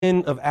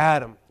Sin of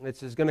Adam.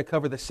 This is going to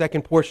cover the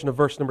second portion of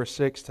verse number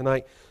 6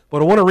 tonight.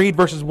 But I want to read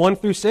verses 1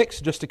 through 6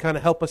 just to kind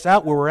of help us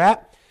out where we're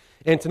at.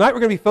 And tonight we're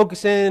going to be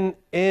focusing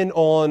in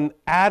on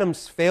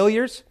Adam's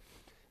failures.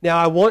 Now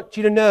I want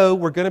you to know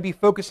we're going to be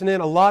focusing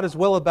in a lot as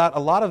well about a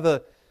lot of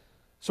the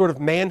sort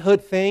of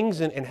manhood things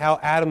and how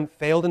Adam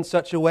failed in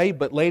such a way.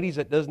 But ladies,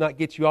 that does not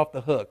get you off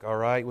the hook, all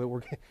right?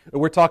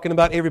 We're talking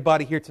about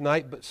everybody here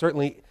tonight, but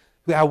certainly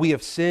how we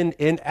have sinned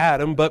in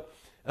Adam. But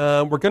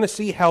we're going to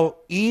see how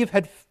Eve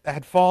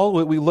had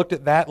fallen. We looked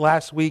at that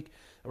last week.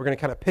 We're going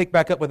to kind of pick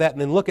back up with that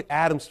and then look at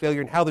Adam's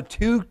failure and how the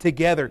two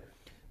together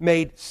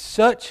made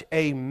such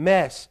a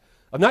mess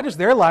of not just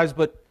their lives,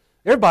 but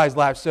everybody's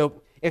lives.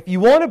 So if you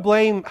want to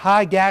blame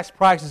high gas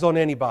prices on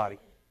anybody,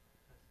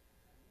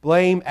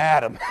 blame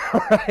Adam.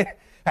 Right?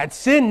 Had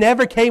sin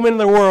never came into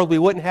the world, we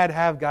wouldn't have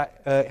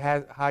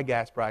high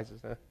gas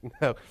prices.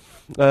 No.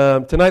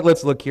 Tonight,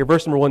 let's look here.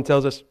 Verse number 1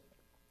 tells us,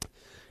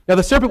 "Now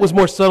the serpent was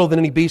more subtle than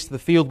any beast of the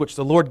field which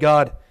the Lord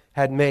God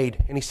had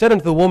made. And he said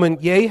unto the woman,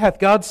 Yea, hath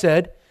God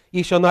said,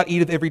 Ye shall not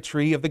eat of every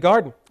tree of the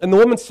garden. And the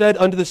woman said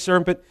unto the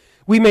serpent,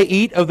 We may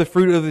eat of the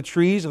fruit of the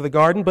trees of the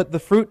garden, but the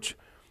fruit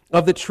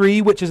of the tree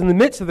which is in the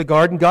midst of the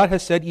garden, God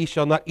has said, Ye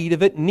shall not eat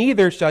of it,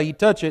 neither shall ye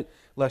touch it,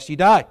 lest ye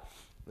die.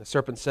 The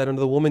serpent said unto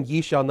the woman,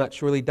 Ye shall not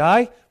surely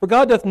die, for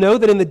God doth know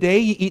that in the day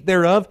ye eat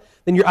thereof,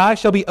 then your eyes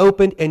shall be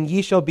opened, and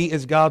ye shall be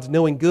as gods,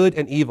 knowing good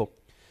and evil.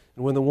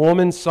 And when the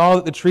woman saw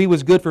that the tree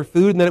was good for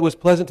food, and that it was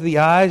pleasant to the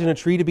eyes, and a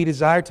tree to be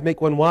desired to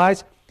make one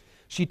wise,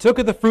 she took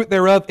of the fruit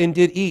thereof, and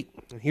did eat."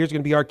 And here's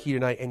going to be our key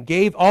tonight. "And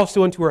gave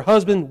also unto her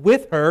husband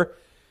with her,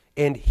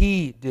 and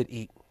he did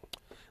eat."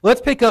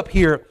 Let's pick up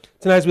here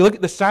tonight as we look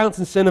at the silence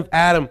and sin of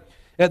Adam.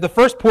 At the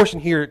first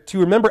portion here, to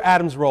remember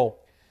Adam's role.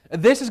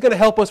 This is going to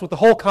help us with the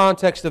whole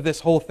context of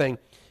this whole thing.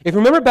 If you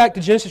remember back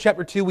to Genesis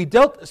chapter 2, we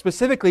dealt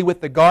specifically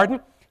with the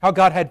garden, how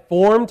God had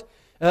formed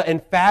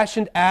and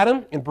fashioned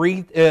Adam and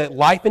breathed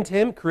life into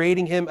him,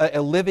 creating him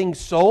a living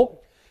soul.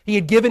 He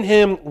had given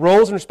him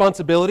roles and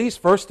responsibilities.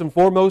 First and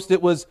foremost,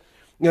 it was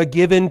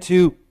given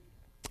to,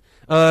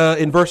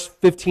 in verse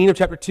 15 of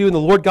chapter 2, "And the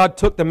Lord God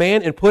took the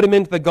man and put him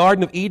into the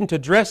Garden of Eden to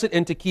dress it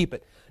and to keep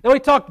it." Now, we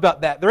talked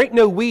about that. There ain't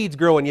no weeds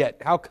growing yet.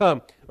 How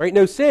come? There ain't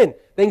no sin.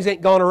 Things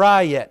ain't gone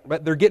awry yet.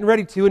 But they're getting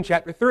ready to in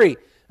chapter 3.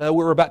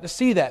 We're about to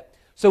see that.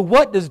 So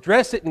what does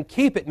dress it and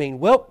keep it mean?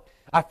 Well,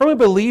 I firmly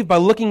believe by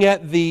looking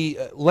at the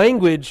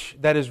language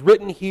that is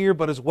written here,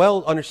 but as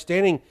well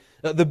understanding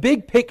the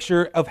big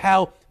picture of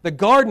how the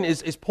garden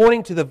is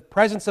pointing to the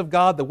presence of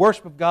God, the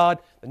worship of God,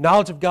 the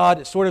knowledge of God.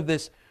 It's sort of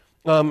this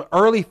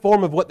early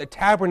form of what the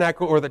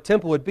tabernacle or the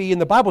temple would be. And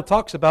the Bible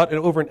talks about, and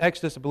over in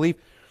Exodus, I believe,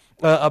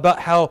 about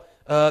how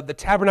the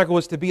tabernacle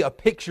was to be a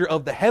picture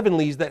of the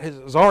heavenlies that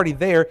is already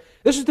there.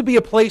 This is to be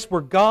a place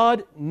where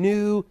God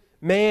knew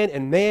man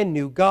and man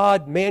knew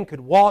God. Man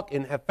could walk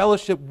and have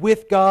fellowship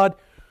with God.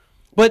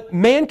 But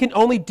man can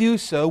only do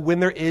so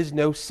when there is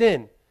no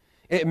sin.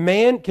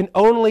 Man can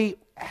only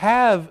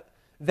have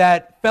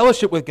that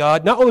fellowship with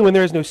God, not only when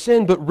there is no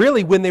sin, but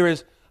really when there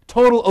is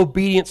total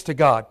obedience to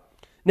God.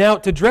 Now,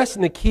 to dress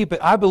and to keep it,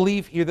 I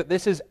believe here that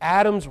this is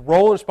Adam's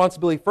role and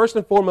responsibility. First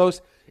and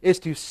foremost is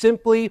to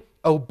simply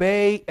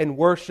obey and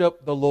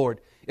worship the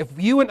Lord. If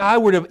you and I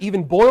were to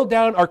even boil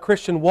down our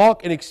Christian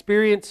walk and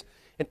experience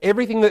and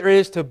everything that there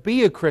is to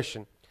be a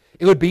Christian,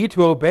 it would be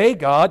to obey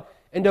God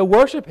and to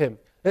worship Him,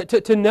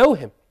 to know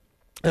Him,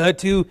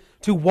 to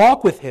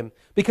walk with Him.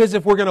 Because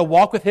if we're going to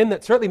walk with Him,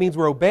 that certainly means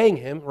we're obeying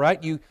Him,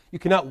 right? You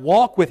cannot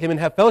walk with Him and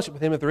have fellowship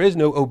with Him if there is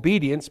no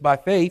obedience by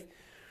faith.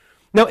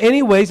 Now,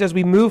 anyways, as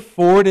we move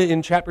forward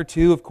in chapter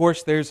 2, of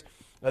course, there's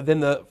then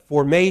the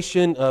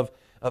formation of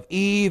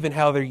Eve and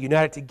how they're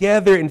united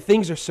together, and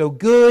things are so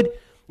good.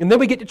 And then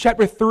we get to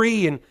chapter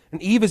 3, and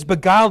Eve is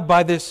beguiled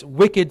by this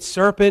wicked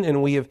serpent,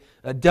 and we have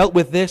dealt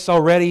with this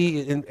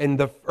already in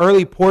the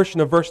early portion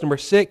of verse number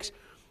 6.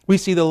 We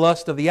see the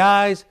lust of the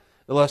eyes,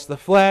 the lust of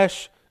the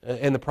flesh,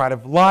 and the pride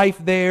of life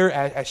there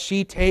as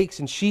she takes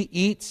and she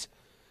eats.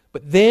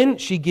 But then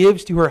she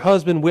gives to her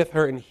husband with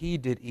her, and he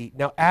did eat.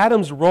 Now,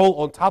 Adam's role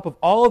on top of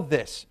all of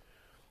this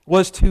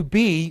was to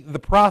be the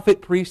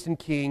prophet, priest, and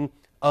king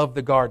of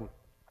the garden.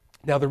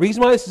 Now, the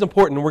reason why this is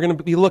important, and we're going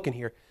to be looking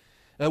here,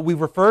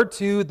 we've referred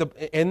to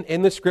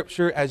in the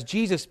Scripture as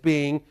Jesus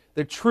being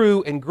the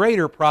true and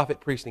greater prophet,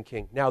 priest, and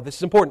king. Now, this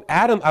is important.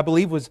 Adam, I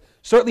believe, was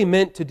certainly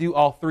meant to do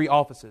all three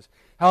offices.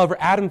 However,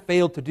 Adam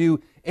failed to do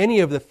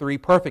any of the three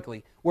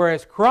perfectly,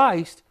 whereas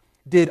Christ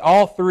did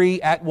all three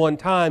at one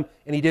time,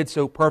 and He did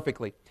so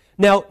perfectly.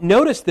 Now,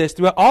 notice this.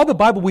 Throughout all the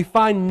Bible, we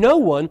find no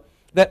one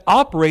that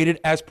operated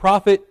as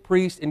prophet,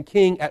 priest, and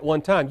king at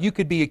one time. You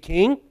could be a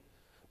king,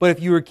 but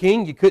if you were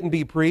king, you couldn't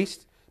be a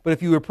priest. But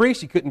if you were a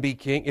priest, you couldn't be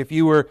king. If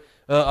you were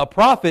a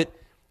prophet,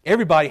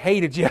 everybody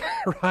hated you,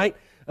 right?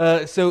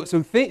 So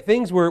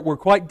things were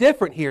quite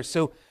different here.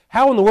 So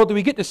how in the world do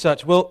we get to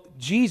such? Well,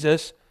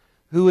 Jesus,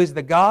 who is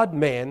the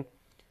God-man,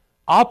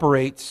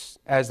 operates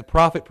as the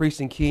prophet,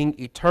 priest, and king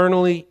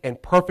eternally and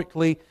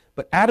perfectly,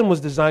 but Adam was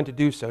designed to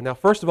do so. Now,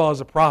 first of all,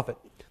 as a prophet,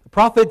 the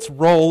prophet's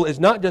role is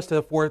not just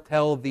to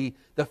foretell the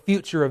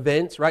future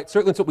events, right?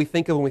 Certainly that's what we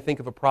think of when we think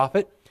of a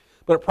prophet.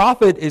 But a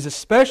prophet is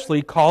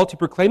especially called to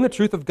proclaim the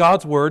truth of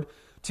God's word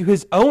to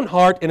his own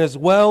heart and as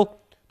well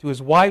to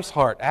his wife's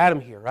heart, Adam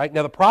here, right?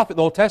 Now the prophet in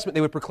the Old Testament,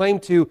 they would proclaim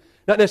to,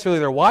 not necessarily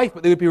their wife,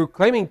 but they would be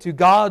proclaiming to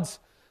God's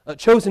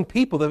chosen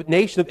people, the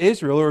nation of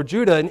Israel or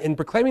Judah, and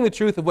proclaiming the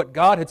truth of what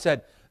God had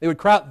said. They would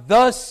cry out,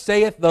 "Thus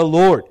saith the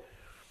Lord."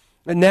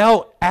 And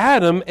now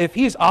Adam, if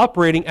he's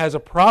operating as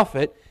a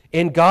prophet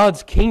in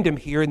God's kingdom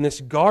here in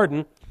this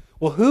garden,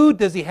 well, who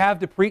does he have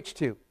to preach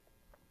to?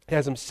 He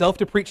has himself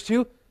to preach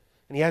to,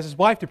 and he has his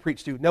wife to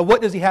preach to. Now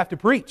what does he have to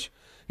preach?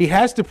 He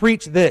has to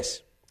preach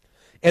this.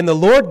 "And the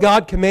Lord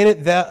God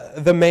commanded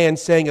the man,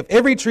 saying, Of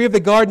every tree of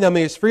the garden thou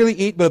mayest freely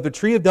eat, but of the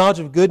tree of knowledge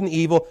of good and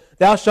evil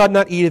thou shalt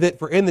not eat of it,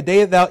 for in the day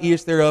that thou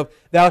eatest thereof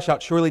thou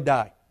shalt surely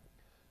die."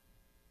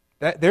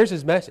 There's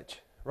his message,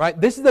 right?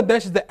 This is the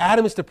message that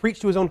Adam is to preach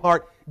to his own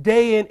heart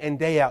day in and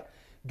day out.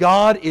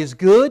 God is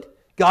good.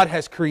 God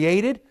has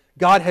created.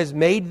 God has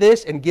made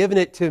this and given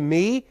it to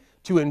me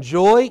to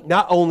enjoy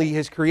not only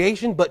his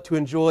creation, but to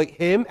enjoy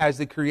him as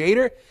the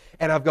creator.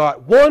 And I've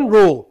got one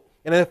rule.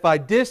 And if I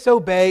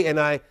disobey and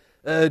I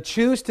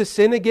choose to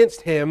sin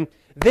against him,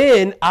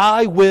 then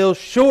I will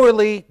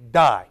surely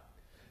die.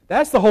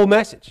 That's the whole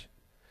message.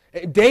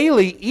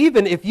 Daily,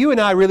 even if you and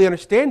I really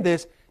understand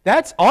this,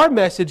 that's our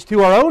message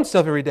to our own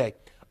self every day.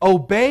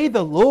 Obey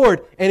the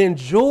Lord and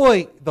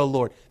enjoy the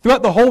Lord.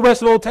 Throughout the whole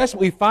rest of the Old Testament,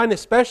 we find,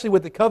 especially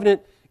with the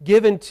covenant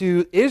given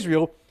to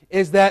Israel,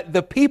 is that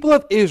the people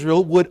of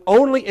Israel would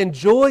only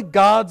enjoy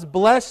God's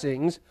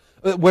blessings,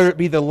 whether it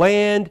be the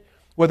land,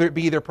 whether it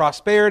be their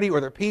prosperity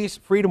or their peace,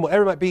 freedom,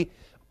 whatever it might be,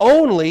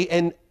 only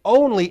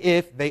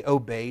if they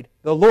obeyed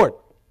the Lord.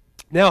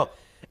 Now,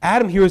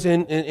 Adam here is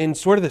in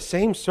sort of the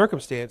same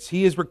circumstance.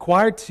 He is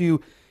required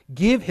to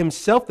give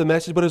himself the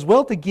message, but as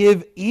well to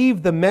give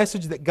Eve the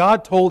message that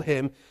God told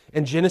him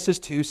in Genesis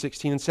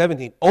 2:16 and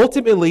 17.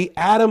 Ultimately,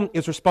 Adam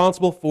is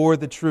responsible for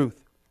the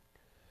truth.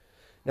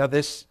 Now,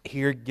 this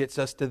here gets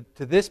us to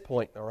this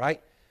point, all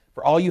right?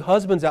 For all you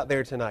husbands out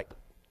there tonight,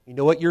 you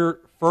know what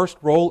your first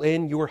role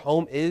in your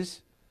home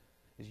is?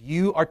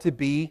 You are to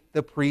be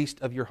the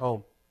priest of your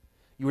home.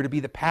 You are to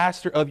be the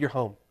pastor of your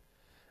home.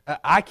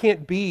 I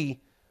can't be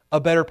a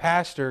better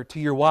pastor to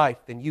your wife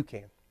than you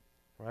can,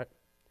 right?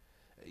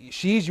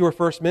 She's your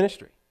first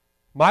ministry.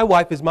 My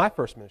wife is my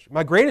first ministry,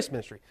 my greatest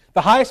ministry.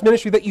 The highest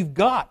ministry that you've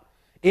got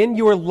in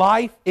your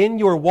life, in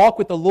your walk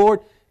with the Lord,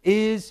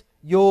 is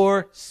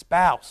your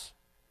spouse.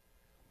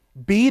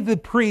 Be the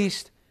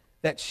priest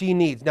that she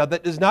needs. Now,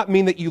 that does not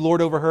mean that you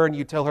lord over her and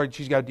you tell her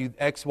she's got to do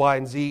X, Y,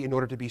 and Z in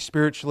order to be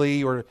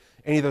spiritually or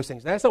any of those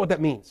things. That's not what that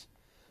means.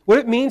 What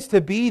it means to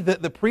be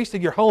the priest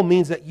of your home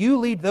means that you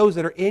lead those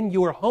that are in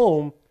your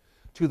home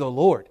to the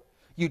Lord.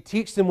 You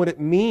teach them what it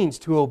means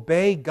to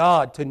obey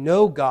God, to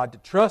know God, to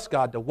trust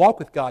God, to walk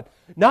with God,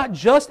 not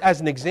just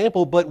as an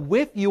example, but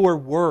with your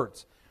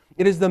words.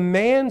 It is the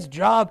man's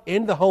job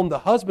in the home, the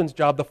husband's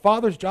job, the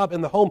father's job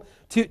in the home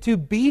to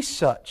be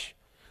such,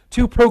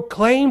 to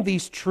proclaim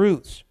these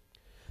truths.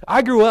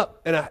 I grew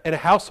up in a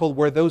household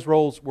where those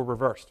roles were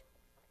reversed.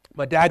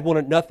 My dad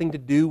wanted nothing to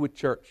do with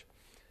church.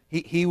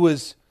 He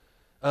was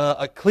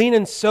clean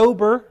and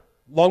sober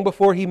long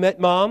before he met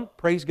Mom,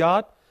 praise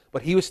God,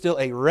 but he was still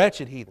a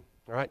wretched heathen,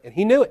 all right? And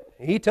he knew it,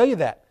 and he'd tell you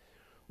that.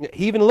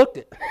 He even looked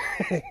it.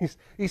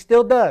 He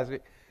still does.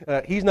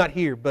 He's not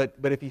here, but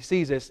if he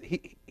sees this,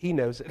 he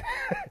knows it.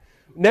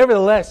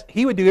 Nevertheless,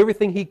 he would do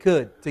everything he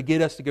could to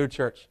get us to go to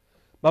church.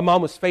 My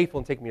mom was faithful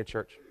in taking me to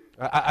church.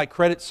 I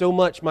credit so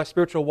much my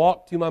spiritual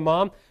walk to my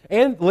mom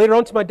and later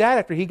on to my dad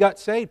after he got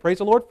saved. Praise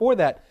the Lord for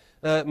that.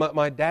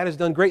 My dad has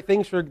done great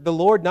things for the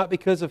Lord, not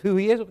because of who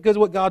he is, but because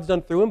of what God's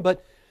done through him.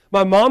 But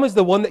my mom is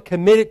the one that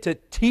committed to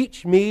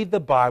teach me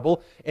the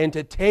Bible and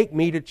to take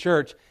me to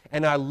church.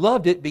 And I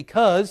loved it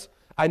because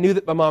I knew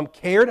that my mom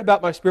cared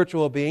about my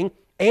spiritual well-being,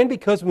 and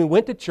because when we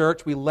went to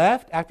church, we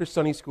left after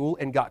Sunday school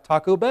and got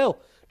Taco Bell.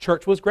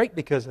 Church was great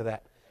because of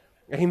that.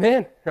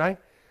 Amen, right?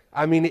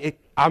 I mean,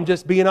 I'm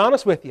just being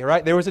honest with you,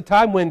 right? There was a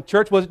time when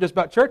church wasn't just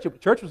about church.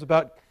 Church was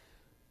about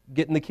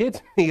getting the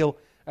kids' meal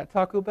at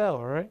Taco Bell,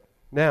 all right?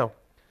 Now,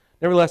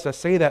 nevertheless, I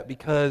say that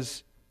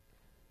because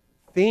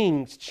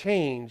things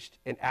changed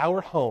in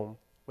our home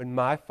when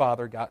my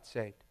father got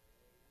saved.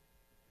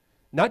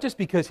 Not just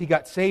because he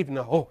got saved and,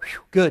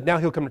 good, now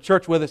he'll come to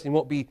church with us and he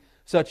won't be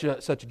such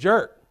a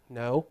jerk.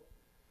 No.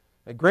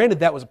 Now, granted,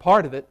 that was a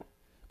part of it.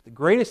 The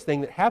greatest thing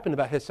that happened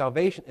about his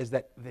salvation is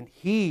that then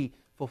he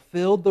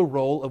fulfilled the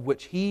role of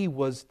which he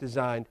was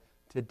designed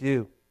to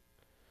do.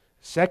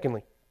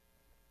 Secondly,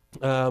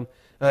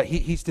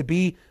 he's to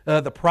be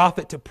the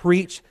prophet to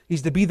preach.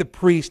 He's to be the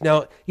priest.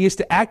 Now, he is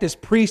to act as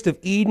priest of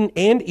Eden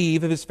and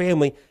Eve, of his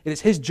family. It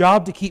is his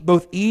job to keep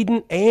both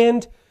Eden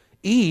and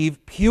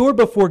Eve pure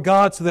before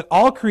God so that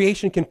all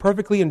creation can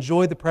perfectly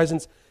enjoy the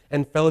presence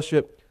and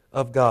fellowship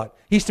of God.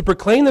 He's to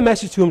proclaim the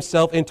message to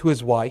himself and to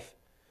his wife.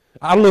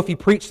 I don't know if he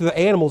preached to the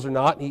animals or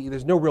not.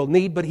 There's no real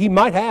need, but he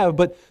might have.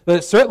 But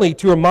certainly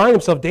to remind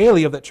himself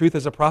daily of that truth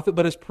as a prophet,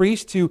 but as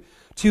priest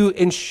to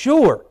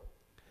ensure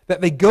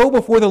that they go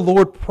before the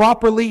Lord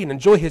properly and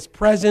enjoy his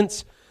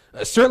presence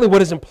Certainly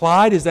what is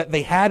implied is that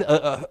they had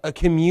a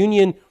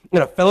communion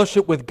and a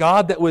fellowship with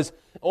God that was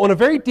on a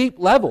very deep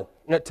level,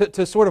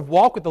 to sort of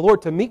walk with the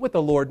Lord, to meet with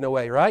the Lord in a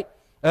way, right?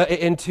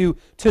 And to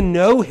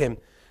know Him.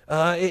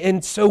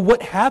 And so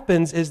what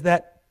happens is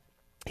that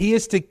He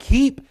is to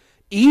keep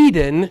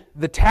Eden,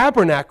 the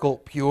tabernacle,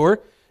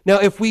 pure. Now,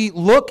 if we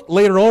look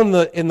later on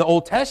in the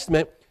Old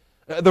Testament,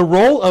 the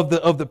role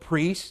of the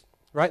priest,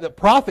 right? The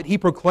prophet, he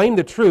proclaimed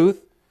the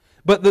truth,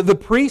 but the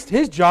priest,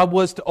 his job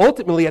was to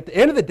ultimately, at the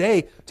end of the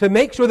day, to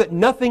make sure that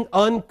nothing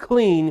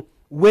unclean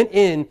went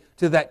in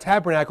to that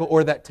tabernacle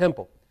or that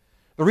temple.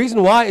 The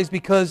reason why is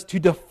because to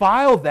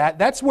defile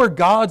that's where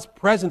God's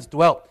presence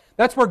dwelt.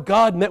 That's where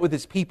God met with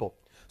His people.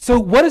 So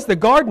what is the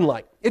garden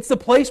like? It's the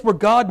place where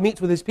God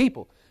meets with His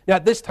people. Now,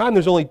 at this time,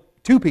 there's only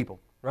 2 people,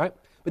 right?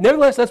 But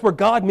nevertheless, that's where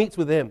God meets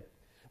with them.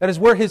 That is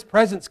where His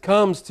presence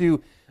comes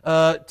to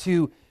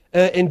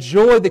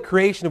enjoy the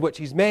creation of which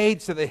He's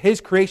made, so that His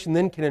creation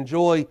then can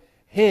enjoy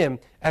Him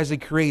as a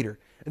creator.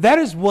 That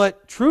is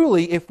what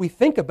truly, if we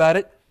think about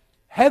it,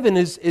 heaven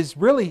is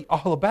really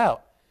all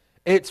about.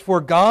 It's for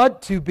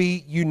God to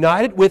be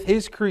united with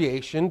His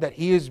creation, that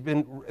He's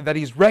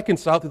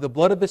reconciled through the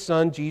blood of His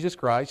Son, Jesus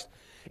Christ,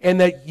 and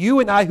that you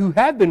and I who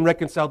have been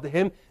reconciled to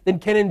Him then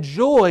can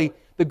enjoy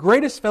the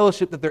greatest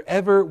fellowship that there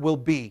ever will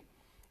be.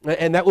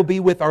 And that will be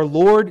with our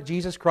Lord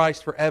Jesus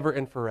Christ forever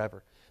and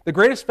forever. The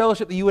greatest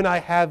fellowship that you and I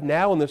have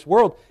now in this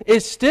world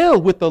is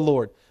still with the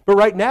Lord. But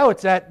right now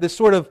it's at this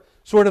sort of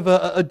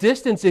a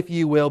distance, if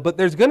you will. But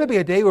there's going to be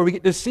a day where we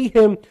get to see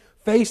Him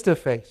face to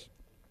face.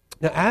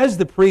 Now, as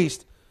the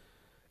priest,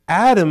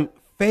 Adam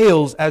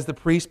fails as the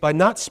priest by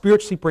not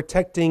spiritually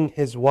protecting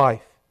his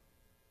wife.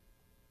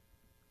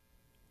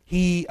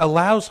 He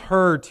allows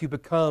her to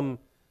become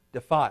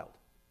defiled,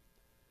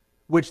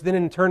 which then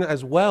in turn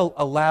as well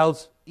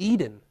allows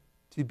Eden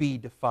to be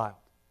defiled.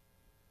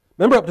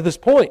 Remember, up to this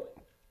point,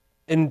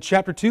 in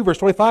chapter 2, verse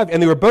 25,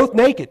 and they were both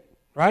naked,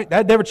 right?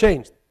 That never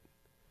changed.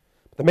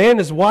 The man and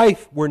his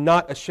wife were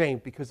not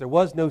ashamed because there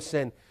was no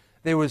sin.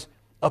 There was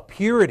a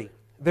purity.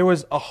 There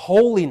was a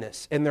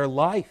holiness in their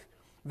life.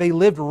 They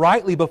lived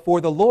rightly before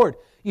the Lord.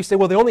 You say,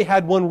 well, they only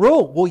had one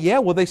rule. Well, yeah,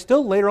 they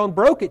still later on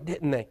broke it,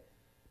 didn't they?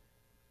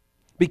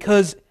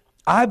 Because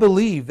I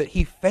believe that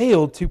he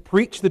failed to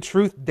preach the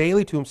truth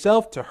daily to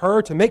himself, to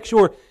her, to make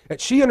sure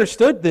that she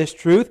understood this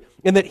truth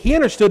and that he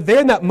understood there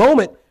in that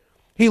moment.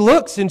 He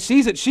looks and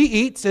sees that she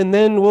eats, and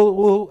then,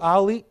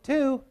 I'll eat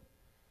too.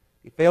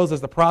 He fails as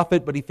the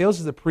prophet, but he fails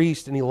as the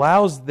priest, and he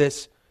allows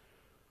this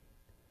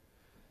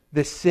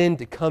sin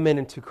to come in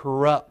and to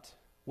corrupt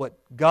what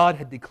God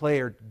had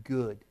declared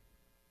good.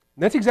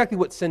 And that's exactly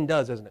what sin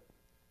does, isn't it?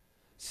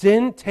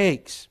 Sin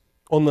takes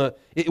on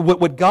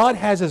what God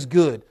has as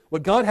good,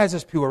 what God has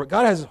as pure, what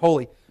God has as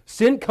holy.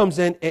 Sin comes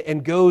in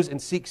and goes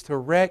and seeks to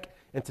wreck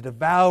and to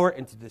devour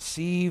and to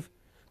deceive,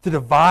 to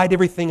divide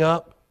everything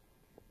up.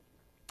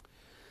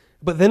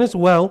 But then as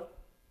well,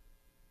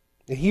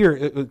 here,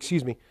 let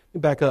me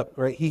back up,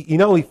 right? He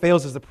not only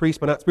fails as the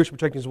priest by not spiritually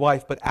protecting his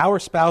wife, but our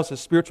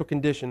spouse's spiritual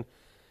condition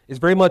is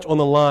very much on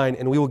the line,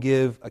 and we will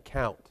give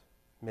account,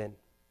 men.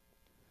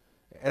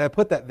 And I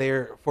put that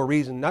there for a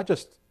reason, not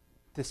just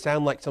to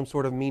sound like some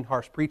sort of mean,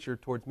 harsh preacher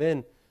towards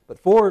men, but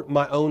for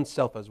my own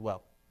self as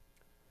well.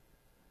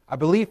 I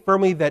believe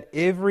firmly that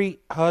every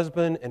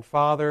husband and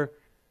father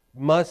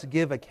must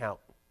give account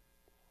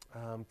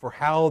for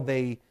how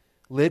they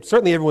live.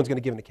 Certainly everyone's going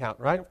to give an account,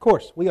 right? Of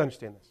course, we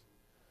understand this.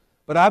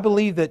 But I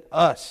believe that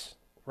us,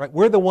 right,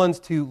 we're the ones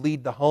to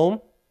lead the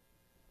home,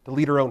 to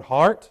lead our own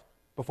heart,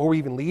 before we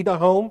even lead a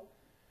home.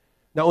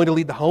 Not only to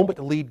lead the home, but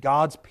to lead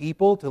God's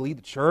people, to lead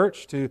the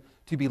church, to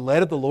be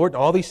led of the Lord,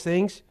 all these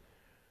things.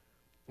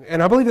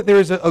 And I believe that there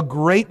is a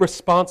great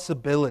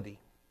responsibility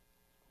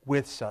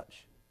with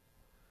such.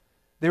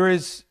 There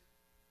is,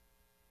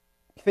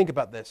 think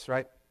about this,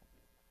 right?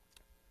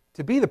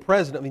 To be the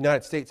President of the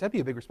United States, that'd be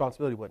a big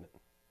responsibility, wouldn't it?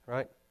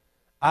 Right?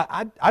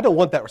 I don't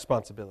want that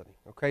responsibility,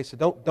 okay? So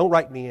don't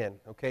write me in,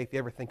 okay, if you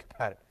ever think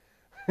about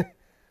it.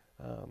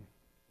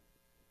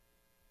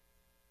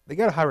 They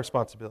got a high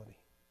responsibility.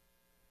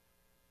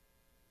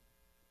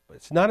 But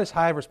it's not as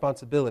high a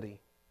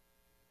responsibility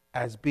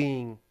as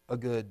being a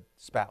good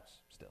spouse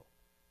still.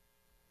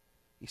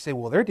 You say,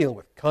 well, they're dealing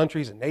with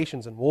countries and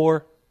nations and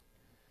war.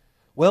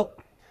 Well,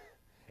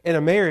 in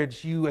a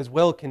marriage, you as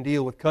well can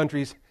deal with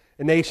countries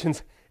and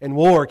nations and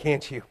war,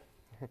 can't you?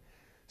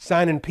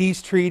 Signing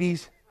peace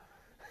treaties,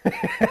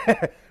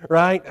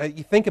 right?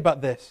 You think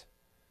about this.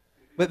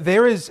 But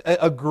there is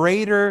a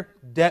greater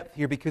depth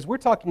here because we're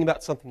talking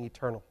about something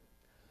eternal.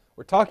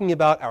 We're talking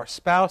about our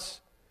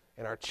spouse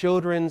and our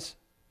children's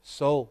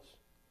souls.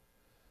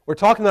 We're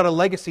talking about a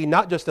legacy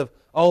not just of,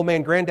 oh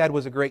man, granddad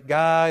was a great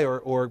guy,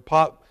 or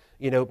pop,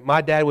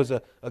 my dad was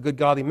a good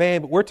godly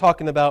man, but we're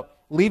talking about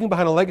leaving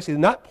behind a legacy that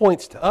not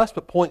points to us,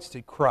 but points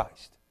to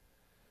Christ.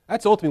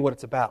 That's ultimately what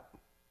it's about.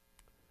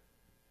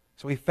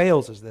 So he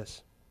fails as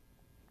this.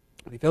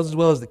 But he fails as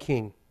well as the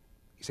king.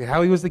 You say,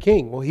 how he was the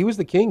king? Well, he was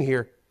the king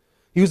here.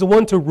 He was the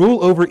one to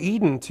rule over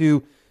Eden,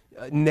 to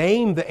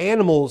name the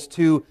animals,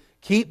 to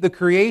keep the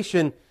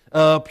creation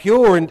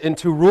pure and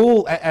to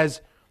rule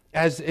as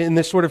in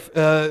this sort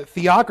of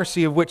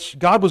theocracy of which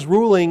God was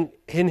ruling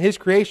in His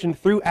creation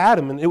through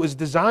Adam. And it was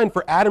designed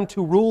for Adam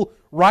to rule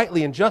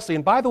rightly and justly.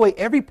 And by the way,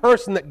 every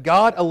person that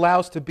God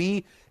allows to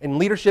be in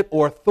leadership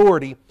or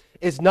authority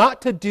is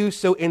not to do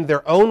so in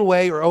their own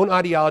way or own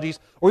ideologies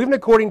or even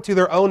according to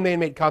their own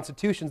man-made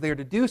constitutions. They are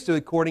to do so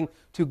according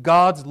to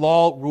God's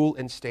law, rule,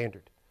 and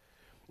standard.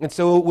 And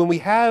so when we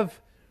have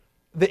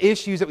the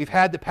issues that we've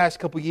had the past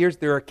couple of years,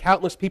 there are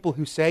countless people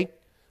who say,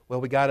 well,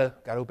 we gotta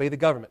obey the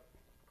government.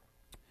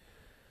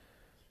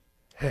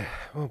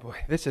 Oh boy,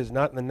 this is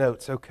not in the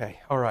notes. Okay,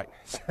 all right.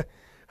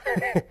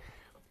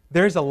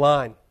 There's a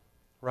line,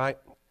 right?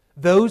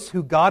 Those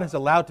who God has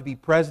allowed to be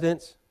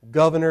presidents,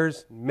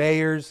 governors,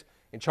 mayors,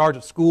 in charge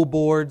of school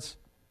boards,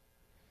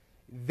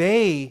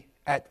 they,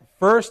 at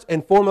first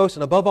and foremost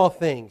and above all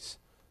things,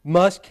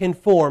 must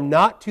conform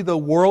not to the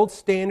world's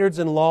standards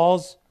and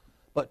laws,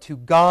 but to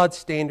God's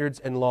standards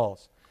and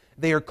laws.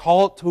 They are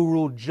called to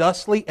rule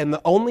justly, and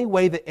the only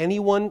way that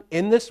anyone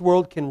in this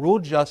world can rule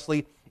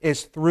justly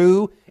is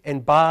through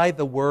and by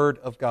the Word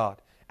of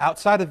God.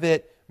 Outside of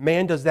it,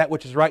 man does that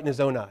which is right in his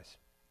own eyes.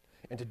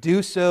 And to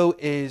do so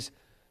is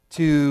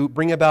to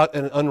bring about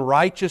an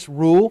unrighteous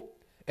rule,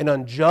 an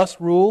unjust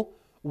rule,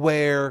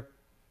 where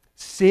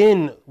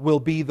sin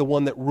will be the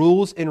one that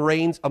rules and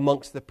reigns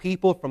amongst the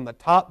people from the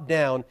top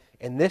down.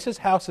 And this is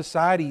how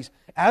societies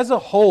as a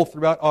whole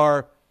throughout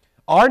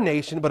our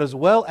nation, but as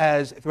well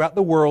as throughout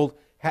the world,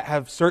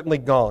 have certainly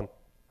gone.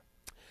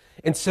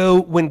 And so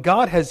when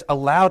God has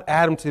allowed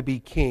Adam to be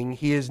king,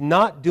 He is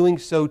not doing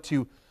so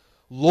to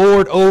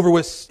lord over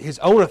with His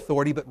own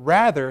authority, but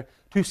rather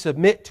to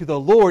submit to the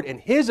Lord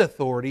and His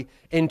authority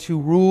and to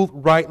rule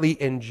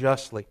rightly and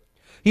justly.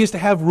 He is to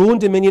have rule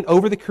and dominion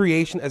over the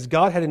creation as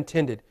God had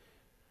intended.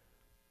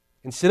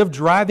 Instead of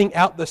driving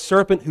out the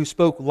serpent who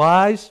spoke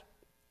lies,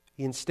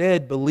 he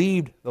instead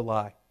believed the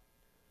lie.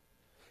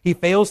 He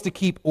fails to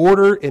keep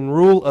order and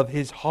rule of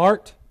his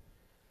heart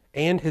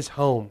and his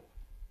home,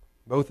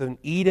 both in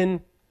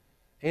Eden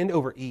and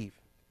over Eve.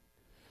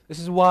 This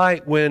is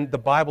why when the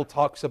Bible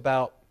talks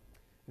about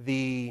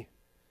the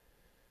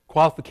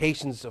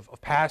qualifications of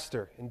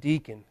pastor and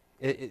deacon,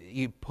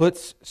 it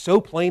puts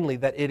so plainly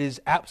that it is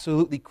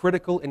absolutely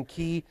critical and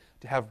key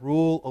to have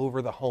rule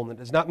over the home. It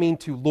does not mean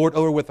to lord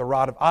over with a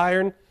rod of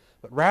iron,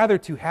 but rather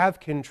to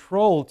have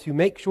control, to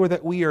make sure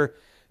that we are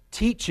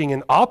teaching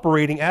and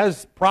operating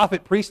as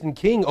prophet, priest, and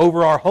king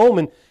over our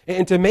home,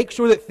 and to make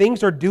sure that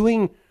things are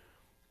doing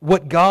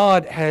what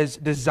God has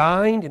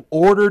designed and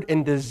ordered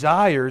and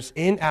desires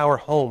in our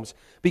homes.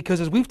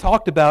 Because as we've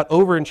talked about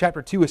over in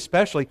chapter 2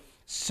 especially,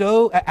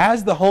 so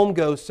as the home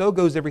goes, so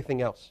goes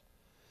everything else.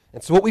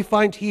 And so what we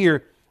find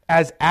here,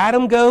 as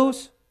Adam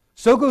goes,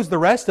 so goes the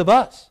rest of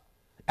us.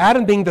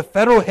 Adam being the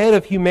federal head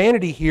of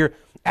humanity here,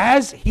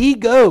 as he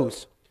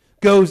goes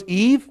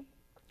Eve,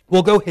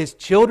 will go his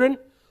children,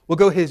 will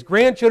go his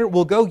grandchildren,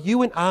 will go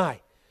you and I.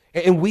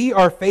 And we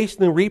are facing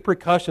the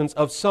repercussions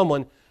of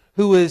someone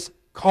who is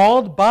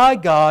called by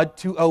God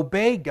to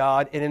obey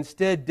God and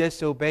instead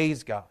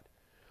disobeys God.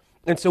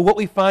 And so what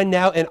we find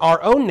now in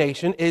our own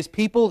nation is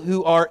people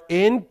who are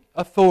in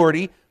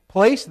authority,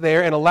 placed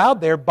there and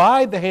allowed there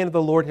by the hand of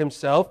the Lord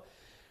Himself,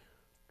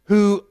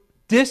 who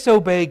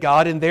disobey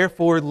God and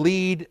therefore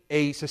lead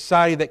a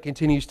society that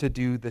continues to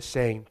do the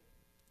same.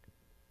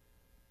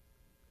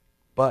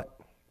 But,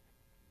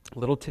 a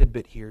little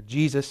tidbit here,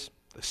 Jesus,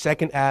 the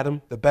second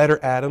Adam, the better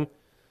Adam,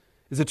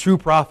 is a true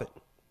prophet.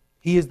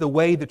 He is the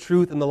way, the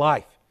truth, and the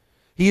life.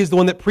 He is the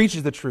one that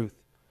preaches the truth.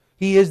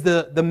 He is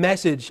the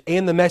message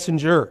and the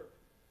messenger.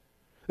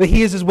 That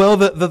He is as well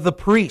the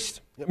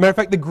priest. Matter of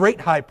fact, the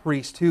great high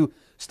priest who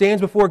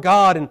stands before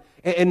God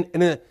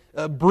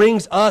and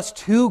brings us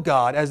to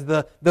God as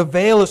the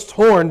veil is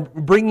torn,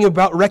 bringing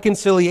about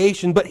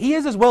reconciliation. But He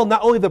is as well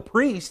not only the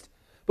priest,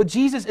 but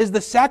Jesus is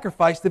the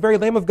sacrifice, the very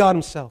Lamb of God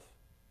Himself.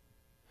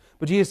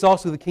 But Jesus is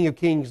also the King of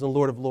Kings and the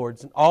Lord of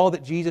Lords. And all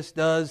that Jesus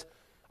does,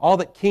 all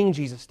that King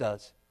Jesus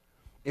does,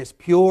 is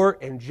pure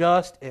and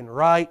just and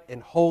right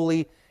and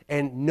holy,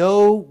 and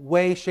no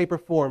way, shape, or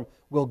form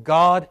will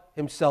God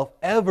Himself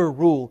ever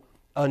rule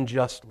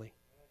unjustly.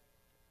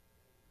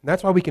 And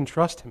that's why we can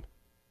trust Him.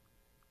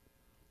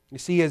 You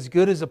see, as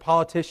good as a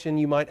politician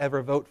you might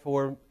ever vote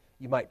for,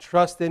 you might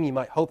trust them, you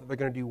might hope that they're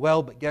going to do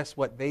well, but guess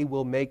what? They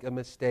will make a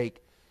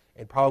mistake,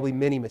 and probably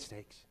many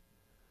mistakes.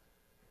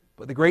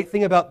 But the great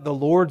thing about the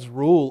Lord's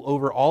rule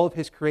over all of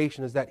His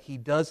creation is that He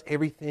does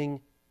everything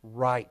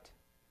right.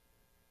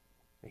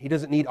 He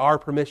doesn't need our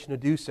permission to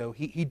do so.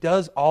 He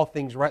does all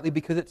things rightly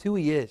because it's who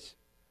He is.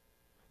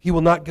 He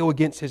will not go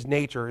against His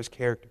nature or His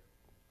character.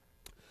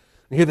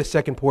 And here the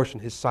second portion,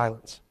 His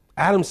silence.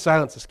 Adam's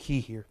silence is key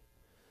here.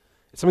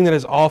 It's something that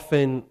is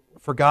often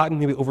forgotten,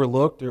 maybe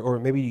overlooked, or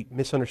maybe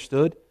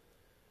misunderstood.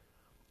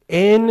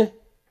 And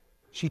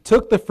she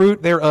took the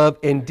fruit thereof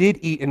and did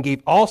eat, and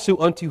gave also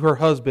unto her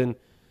husband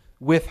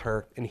with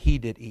her, and he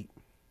did eat.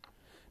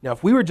 Now,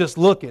 if we were just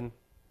looking,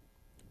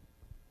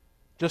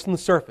 just on the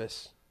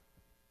surface,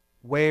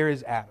 where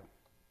is Adam?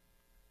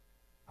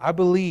 I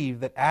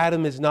believe that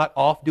Adam is not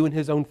off doing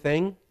his own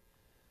thing.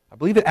 I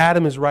believe that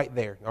Adam is right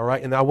there, all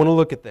right? And I want to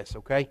look at this,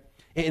 okay?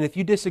 And if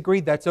you disagree,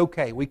 that's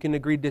okay. We can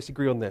agree to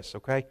disagree on this,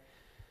 okay?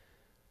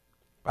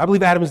 I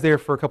believe Adam is there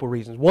for a couple of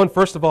reasons. One,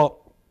 first of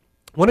all,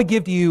 I want to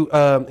give to you,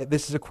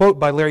 this is a quote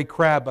by Larry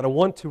Crabb, but I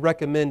want to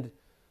recommend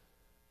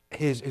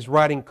his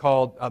writing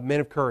called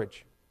Men of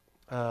Courage.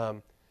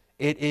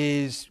 It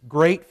is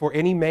great for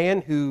any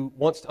man who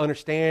wants to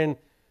understand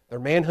their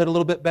manhood a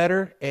little bit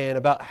better and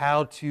about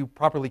how to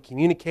properly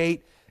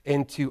communicate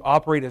and to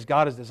operate as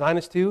God has designed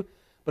us to.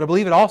 But I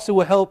believe it also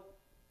will help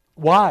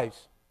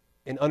wives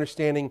in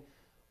understanding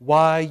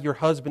why your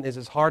husband is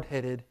as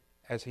hard-headed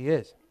as he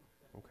is.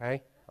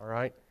 Okay? All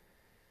right?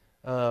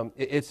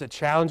 It's a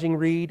challenging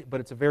read, but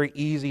it's a very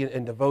easy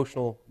and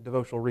devotional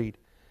read.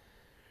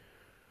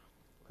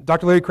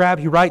 Dr. Larry Crabb,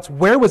 he writes,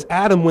 "Where was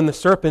Adam when the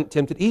serpent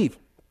tempted Eve?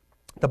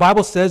 The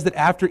Bible says that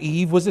after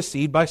Eve was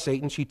deceived by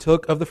Satan, she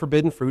took of the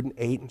forbidden fruit and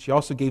ate, and she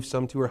also gave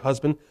some to her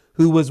husband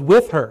who was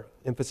with her,"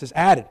 emphasis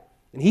added,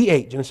 "and he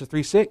ate," Genesis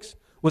 3:6.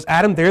 Was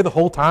Adam there the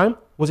whole time?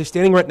 Was he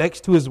standing right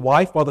next to his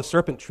wife while the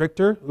serpent tricked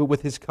her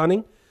with his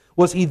cunning?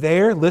 Was he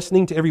there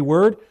listening to every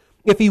word?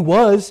 If he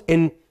was,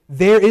 and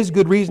there is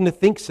good reason to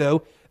think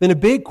so, then a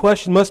big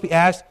question must be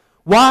asked,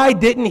 why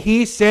didn't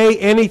he say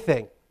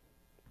anything?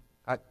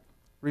 The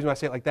reason why I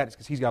say it like that is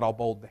because he's got all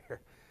bold there.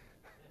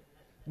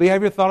 But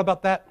have you ever thought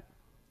about that?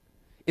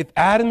 If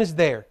Adam is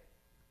there,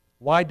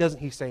 why doesn't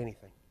he say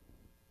anything?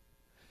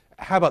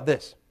 How about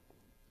this?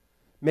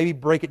 Maybe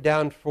break it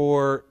down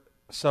for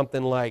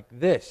something like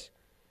this.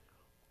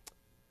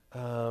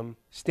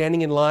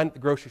 Standing in line at the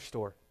grocery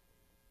store,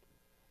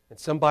 and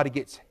somebody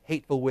gets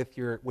hateful with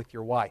your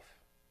wife,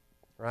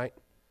 right?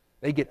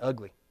 They get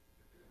ugly.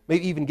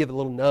 Maybe even give a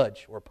little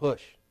nudge or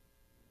push.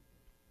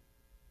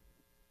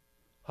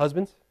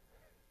 Husbands,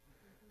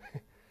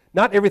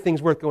 not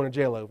everything's worth going to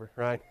jail over,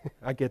 right?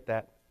 I get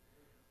that.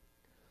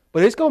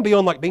 But it's going to be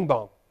on like Bing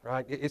Bong,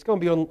 right? It's going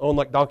to be on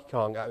like Donkey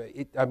Kong.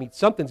 I mean,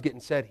 something's getting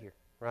said here,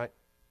 right?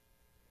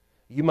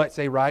 You might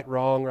say right,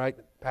 wrong, right?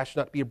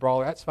 Pastor not to be a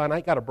brawler. That's fine. I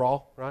ain't got a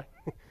brawl, right?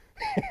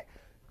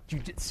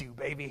 Jiu-jitsu,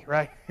 baby,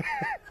 right?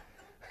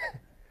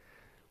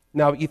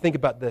 Now, you think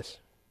about this.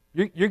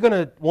 You're going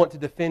to want to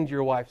defend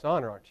your wife's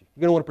honor, aren't you?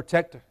 You're going to want to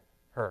protect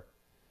her.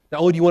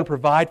 Not only do you want to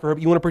provide for her,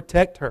 but you want to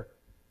protect her.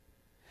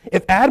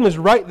 If Adam is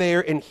right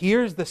there and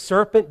hears the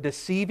serpent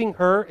deceiving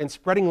her and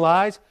spreading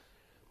lies,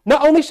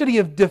 not only should he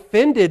have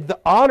defended the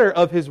honor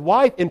of his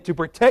wife and to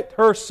protect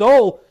her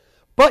soul,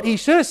 but he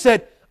should have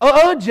said,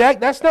 Jack,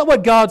 that's not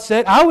what God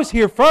said. I was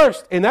here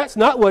first, and that's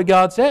not what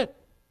God said.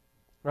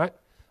 Right?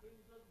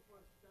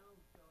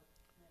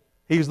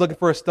 He was looking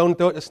for a stone to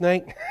throw at the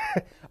snake?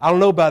 I don't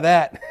know about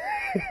that.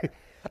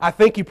 I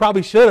think he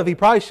probably should have. He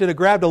probably should have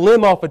grabbed a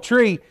limb off a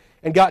tree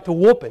and got to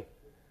whooping.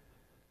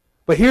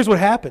 But here's what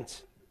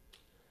happens.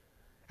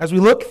 As we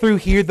look through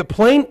here, the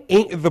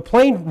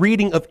plain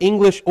reading of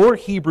English or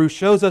Hebrew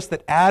shows us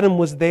that Adam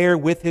was there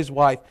with his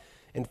wife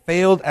and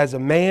failed as a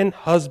man,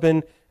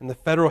 husband, and the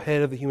federal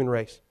head of the human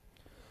race.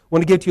 I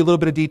want to give to you a little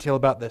bit of detail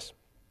about this.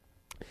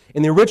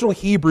 In the original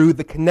Hebrew,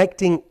 the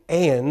connecting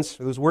ands,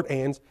 or those word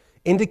ands,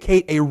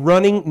 indicate a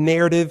running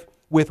narrative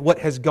with what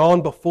has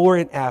gone before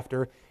and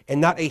after, and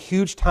not a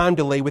huge time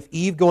delay with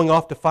Eve going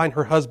off to find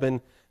her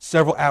husband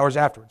several hours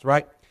afterwards,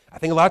 right? I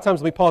think a lot of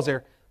times, let me pause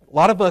there, a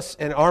lot of us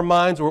in our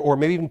minds, or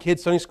maybe even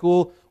kids Sunday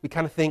school, we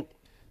kind of think,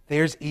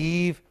 there's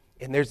Eve,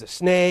 and there's the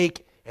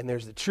snake, and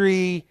there's the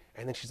tree,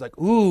 and then she's like,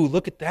 ooh,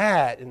 look at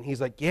that. And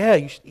he's like, yeah,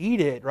 you should eat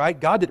it, right?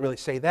 God didn't really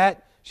say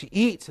that. She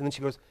eats, and then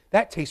she goes,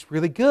 that tastes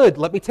really good.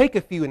 Let me take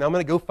a few, and I'm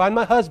going to go find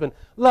my husband.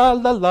 La,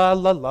 la, la,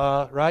 la,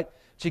 la, right?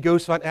 She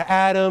goes find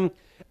Adam.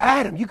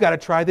 Adam, you got to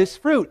try this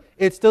fruit.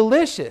 It's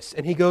delicious.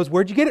 And he goes,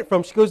 where'd you get it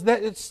from? She goes,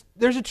 there's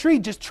a tree.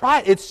 Just try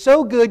it. It's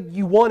so good,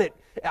 you want it.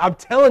 I'm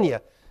telling you.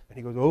 And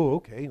he goes, oh,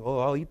 okay, well,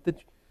 I'll eat the,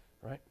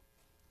 right?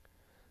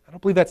 I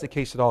don't believe that's the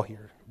case at all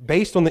here,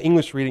 based on the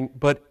English reading,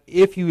 but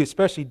if you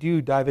especially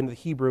do dive into the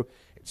Hebrew,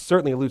 it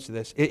certainly alludes to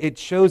this. It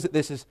shows that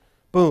this is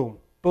boom,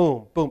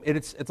 boom, boom.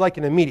 It's like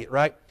an immediate,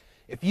 right?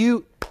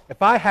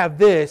 If I have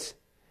this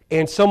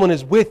and someone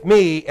is with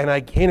me and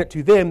I hand it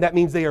to them, that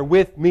means they are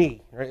with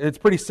me. Right? It's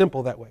pretty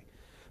simple that way.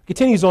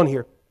 Continues on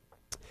here.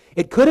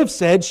 It could have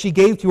said she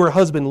gave to her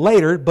husband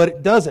later, but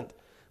it doesn't.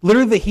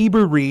 Literally, the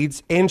Hebrew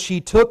reads, and she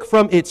took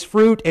from its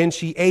fruit, and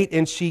she ate,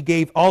 and she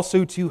gave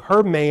also to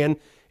her man,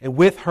 and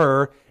with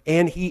her,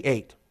 and he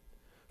ate.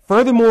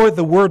 Furthermore,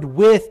 the word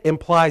with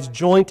implies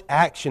joint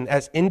action,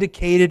 as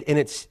indicated in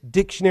its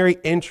dictionary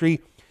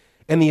entry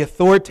in the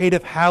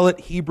authoritative Hallett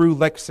Hebrew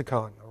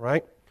lexicon. All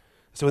right?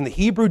 So in the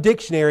Hebrew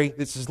dictionary,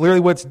 this is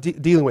literally what it's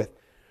dealing with.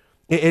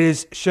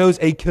 It shows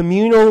a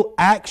communal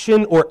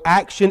action or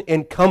action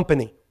in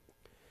company.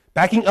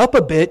 Backing up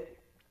a bit,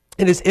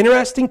 it is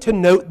interesting to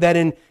note that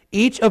in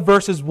each of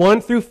verses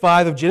 1 through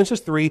 5 of Genesis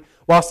 3,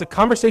 whilst the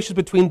conversations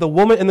between the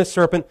woman and the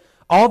serpent,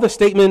 all the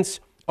statements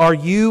are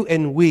you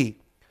and we.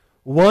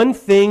 One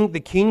thing the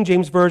King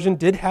James Version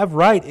did have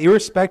right,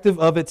 irrespective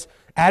of its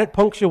added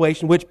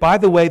punctuation, which, by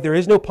the way, there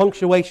is no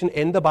punctuation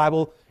in the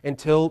Bible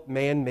until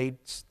man made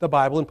the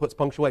Bible and puts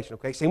punctuation,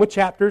 okay? Same with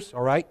chapters,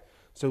 all right?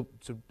 So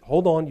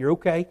hold on, you're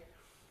okay,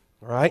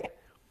 all right?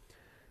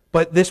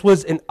 But this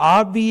was an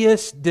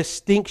obvious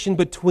distinction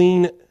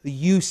between the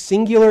you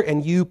singular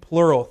and you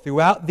plural.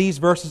 Throughout these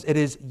verses, it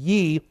is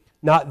ye,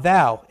 not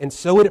thou. And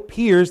so it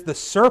appears the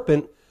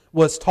serpent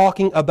was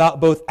talking about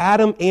both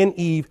Adam and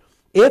Eve,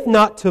 if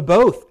not to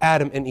both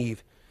Adam and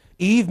Eve.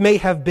 Eve may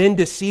have been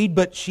deceived,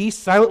 but she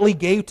silently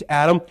gave to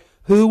Adam,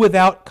 who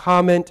without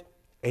comment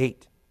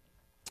ate.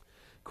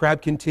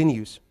 Crabb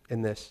continues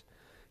in this.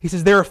 He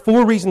says, there are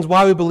 4 reasons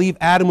why we believe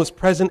Adam was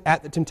present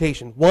at the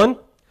temptation. 1,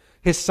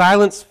 his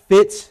silence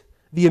fits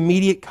the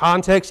immediate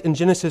context in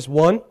Genesis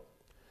 1.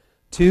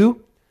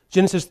 2,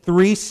 Genesis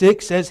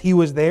 3:6 says he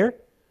was there.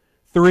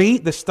 3,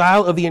 the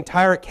style of the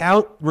entire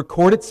account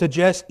recorded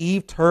suggests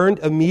Eve turned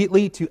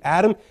immediately to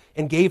Adam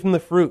and gave him the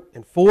fruit.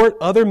 And 4,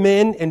 other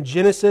men in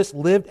Genesis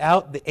lived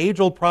out the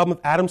age-old problem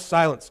of Adam's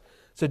silence,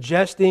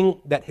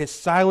 suggesting that his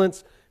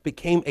silence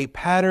became a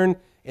pattern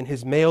in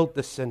his male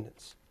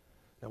descendants.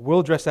 Now, we'll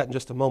address that in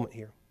just a moment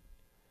here.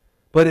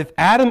 But if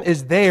Adam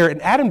is there,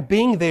 and Adam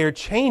being there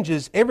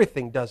changes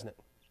everything, doesn't it?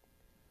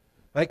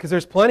 Right? Because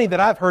there's plenty that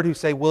I've heard who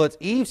say, well, it's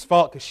Eve's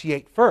fault because she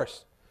ate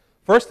first.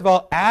 First of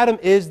all, Adam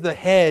is the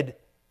head.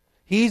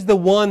 He's the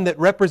one that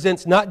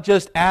represents not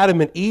just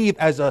Adam and Eve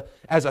as a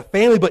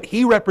family, but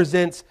he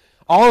represents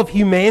all of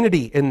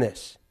humanity in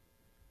this.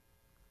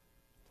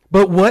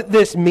 But what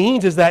this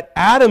means is that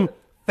Adam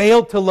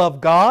failed to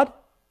love God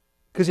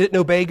because he didn't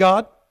obey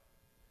God.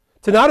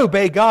 To not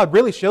obey God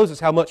really shows us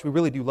how much we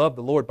really do love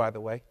the Lord, by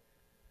the way.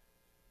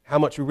 How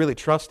much we really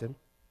trust Him.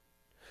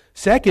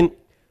 Second,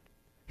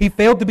 he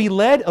failed to be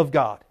led of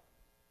God.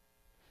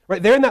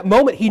 Right there in that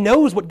moment, he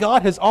knows what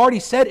God has already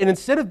said, and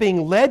instead of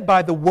being led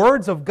by the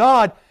words of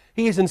God,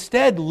 he is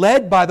instead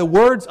led by the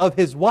words of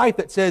his wife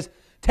that says,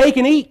 take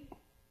and eat.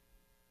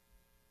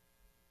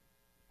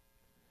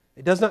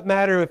 It does not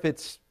matter if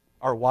it's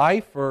our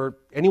wife or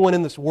anyone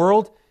in this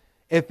world.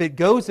 If it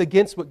goes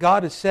against what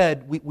God has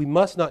said, we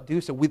must not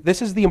do so.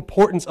 This is the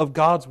importance of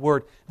God's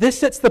Word. This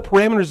sets the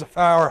parameters of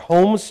how our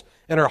homes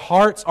and our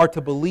hearts are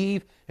to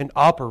believe and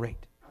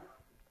operate.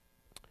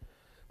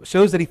 It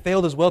shows that he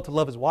failed as well to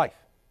love his wife.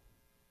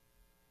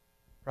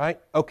 Right?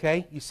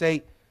 Okay, you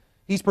say,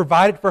 he's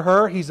provided for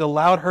her, he's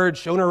allowed her,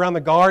 shown her around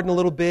the garden a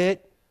little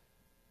bit.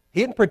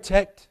 He didn't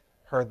protect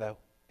her, though.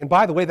 And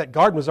by the way, that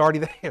garden was already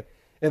there.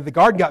 And the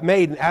garden got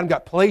made and Adam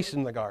got placed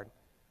in the garden.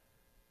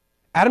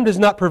 Adam does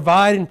not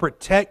provide and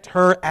protect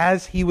her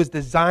as he was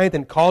designed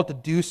and called to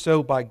do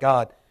so by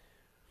God.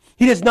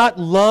 He does not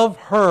love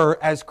her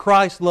as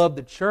Christ loved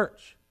the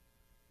church.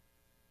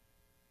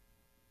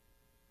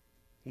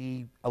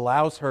 He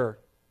allows her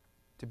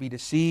to be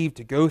deceived,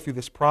 to go through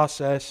this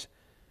process.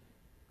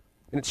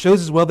 And it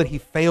shows as well that he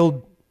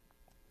failed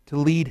to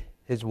lead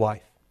his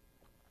wife.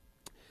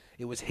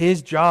 It was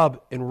his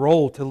job and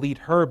role to lead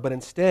her, but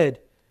instead,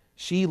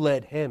 she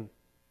led him.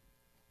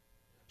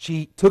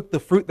 She took the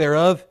fruit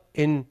thereof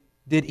and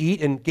did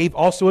eat, and gave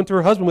also unto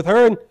her husband with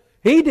her, and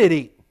he did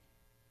eat.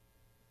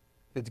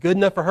 If it's good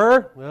enough for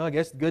her, well, I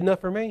guess it's good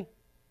enough for me.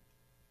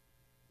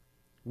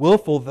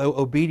 Willful, though,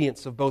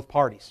 obedience of both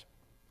parties.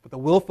 But the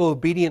willful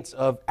obedience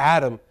of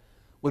Adam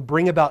would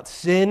bring about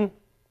sin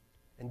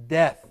and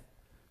death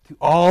to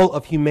all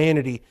of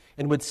humanity,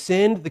 and would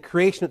send the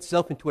creation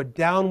itself into a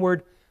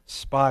downward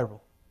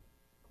spiral.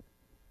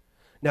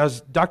 Now,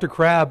 as Dr.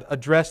 Crabb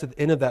addressed at the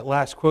end of that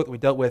last quote that we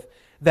dealt with,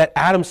 that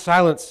Adam's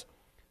silence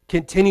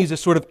continues a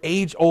sort of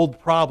age-old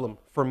problem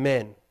for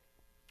men.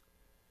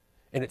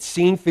 And it's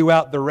seen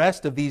throughout the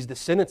rest of these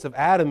descendants of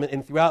Adam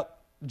and throughout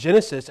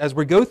Genesis. As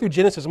we go through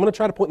Genesis, I'm going to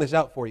try to point this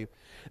out for you.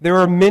 There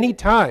are many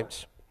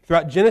times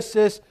throughout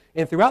Genesis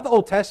and throughout the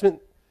Old Testament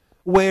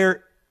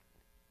where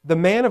the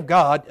man of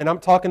God, and I'm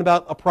talking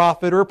about a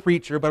prophet or a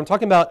preacher, but I'm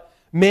talking about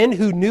men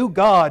who knew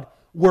God,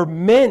 were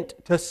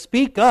meant to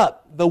speak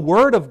up the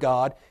Word of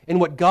God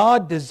and what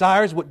God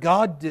desires, what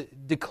God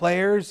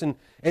declares,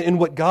 and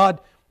what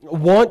God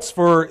wants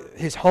for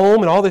His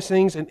home and all these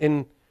things,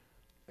 and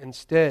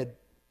instead,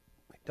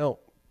 they don't.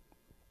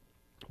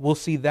 We'll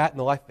see that in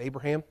the life of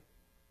Abraham.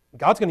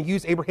 God's going to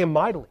use Abraham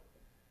mightily.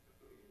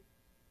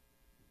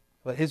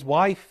 But his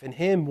wife and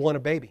him want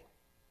a baby.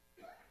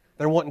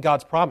 They're wanting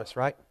God's promise,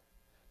 right?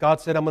 God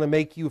said, I'm going to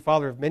make you a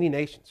father of many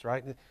nations,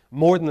 right?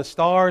 More than the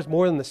stars,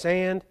 more than the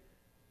sand.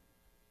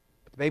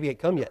 But the baby ain't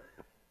come yet.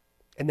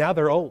 And now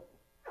they're old.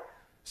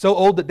 So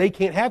old that they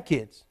can't have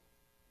kids.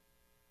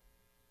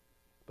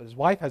 But his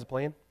wife has a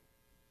plan.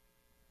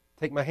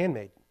 Take my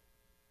handmaid.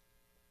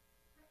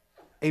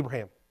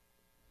 Abraham.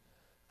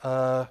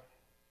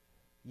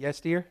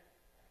 Yes, dear?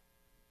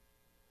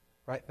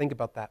 Right? Think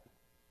about that.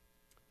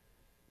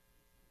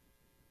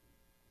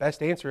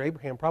 Best answer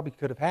Abraham probably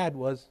could have had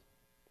was,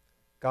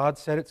 God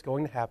said it's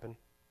going to happen.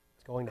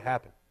 It's going to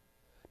happen.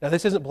 Now,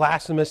 this isn't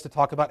blasphemous to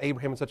talk about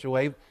Abraham in such a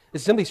way.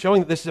 It's simply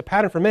showing that this is a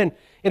pattern for men.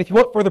 And if you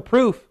want further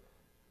proof,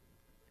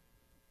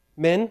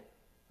 men,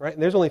 right,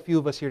 and there's only a few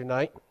of us here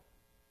tonight,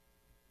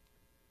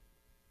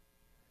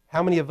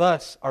 How many of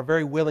us are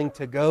very willing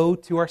to go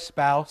to our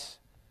spouse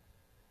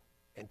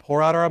and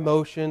pour out our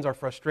emotions, our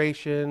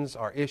frustrations,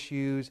 our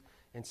issues,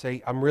 and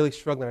say, I'm really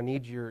struggling, I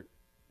need you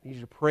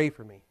to pray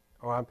for me,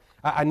 or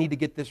I need to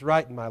get this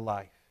right in my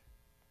life.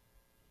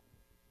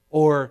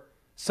 Or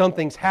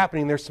something's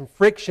happening, there's some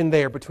friction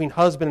there between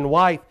husband and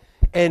wife,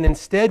 and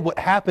instead what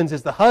happens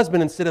is the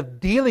husband, instead of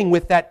dealing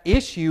with that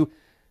issue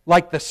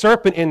like the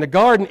serpent in the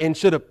garden and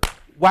should have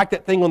whacked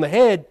that thing on the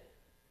head,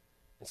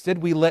 instead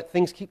we let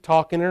things keep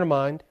talking in our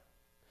mind.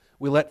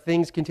 We let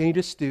things continue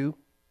to stew.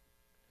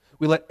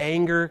 We let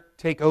anger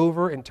take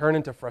over and turn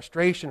into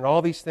frustration and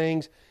all these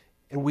things,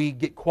 and we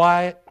get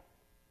quiet.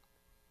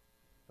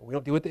 And we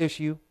don't deal with the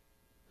issue.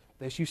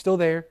 The issue's still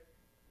there.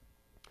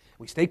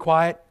 We stay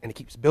quiet, and it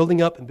keeps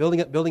building up and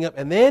building up, building up,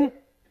 and then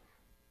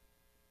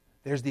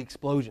there's the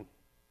explosion.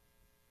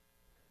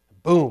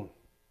 Boom.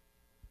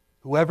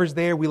 Whoever's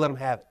there, we let them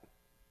have it.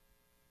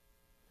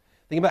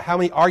 Think about how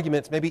many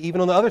arguments, maybe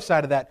even on the other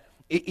side of that,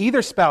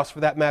 either spouse for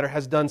that matter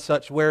has done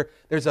such where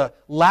there's a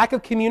lack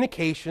of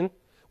communication,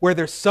 where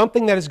there's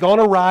something that has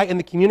gone awry in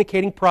the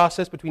communicating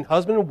process between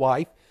husband and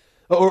wife,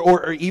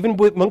 or even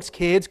amongst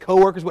kids,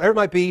 coworkers, whatever it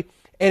might be,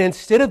 and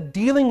instead of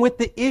dealing with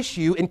the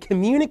issue and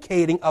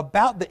communicating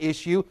about the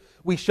issue,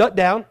 we shut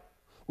down,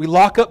 we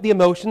lock up the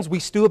emotions, we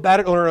stew about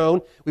it on our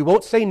own, we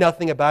won't say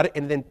nothing about it,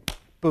 and then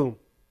boom,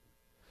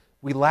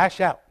 we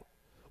lash out.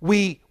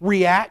 We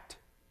react,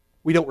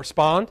 we don't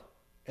respond,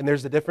 and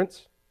there's the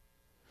difference.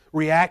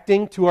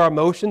 Reacting to our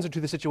emotions or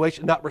to the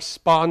situation, not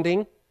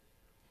responding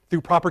through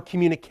proper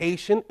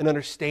communication and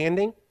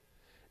understanding.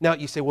 Now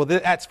you say, well,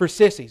 that's for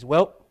sissies.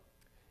 Well,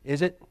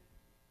 is it?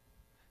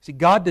 See,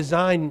 God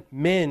designed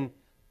men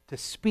to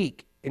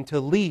speak and to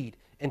lead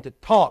and to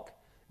talk,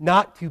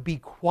 not to be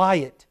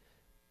quiet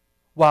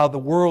while the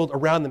world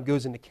around them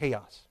goes into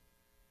chaos.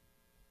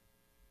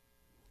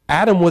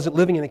 Adam wasn't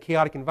living in a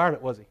chaotic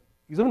environment, was he?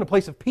 He was living in a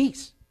place of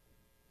peace.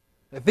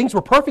 Things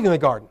were perfect in the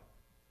garden.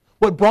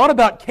 What brought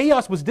about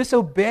chaos was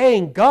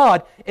disobeying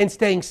God and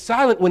staying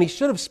silent when he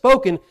should have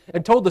spoken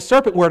and told the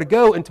serpent where to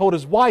go and told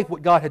his wife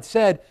what God had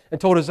said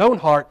and told his own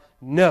heart,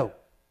 no.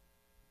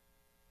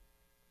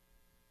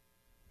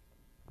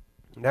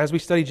 And as we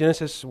study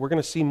Genesis, we're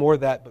going to see more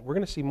of that, but we're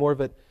going to see more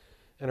of it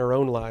in our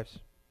own lives.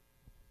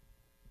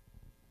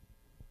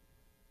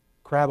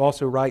 Crabb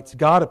also writes,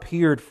 God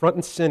appeared front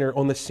and center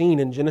on the scene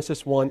in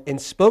Genesis 1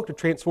 and spoke to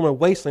transform a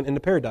wasteland into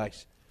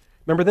paradise.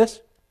 Remember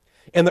this?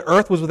 And the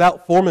earth was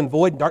without form and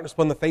void, and darkness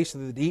upon the face of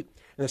the deep.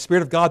 And the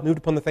Spirit of God moved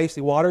upon the face of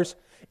the waters.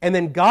 And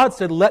then God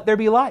said, let there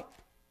be light.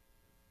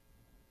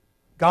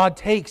 God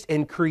takes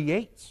and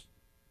creates,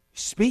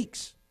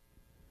 speaks.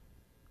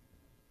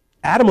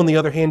 Adam, on the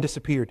other hand,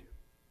 disappeared.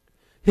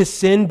 His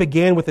sin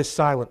began with his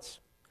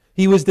silence.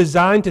 He was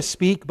designed to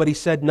speak, but he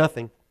said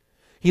nothing.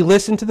 He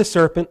listened to the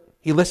serpent.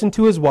 He listened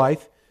to his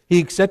wife. He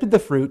accepted the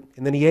fruit,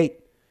 and then he ate.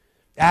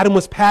 Adam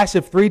was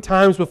passive 3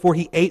 times before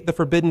he ate the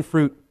forbidden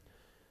fruit.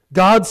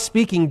 God's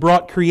speaking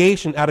brought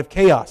creation out of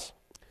chaos.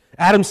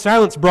 Adam's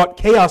silence brought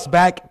chaos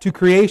back to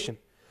creation.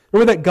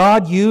 Remember that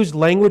God used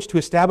language to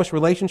establish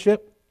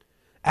relationship?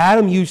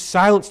 Adam used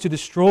silence to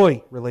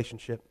destroy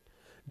relationship.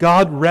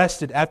 God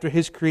rested after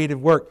his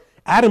creative work.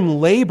 Adam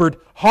labored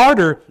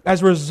harder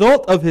as a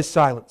result of his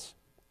silence.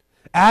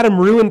 Adam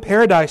ruined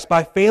paradise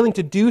by failing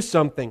to do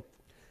something.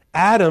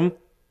 Adam,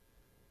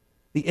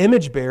 the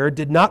image bearer,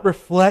 did not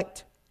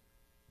reflect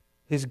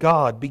his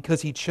God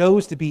because he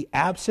chose to be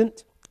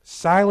absent,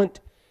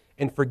 silent,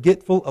 and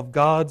forgetful of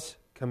God's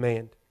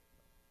command.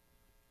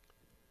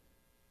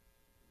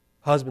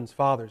 Husbands,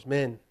 fathers,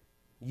 men,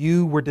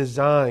 you were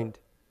designed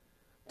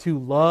to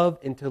love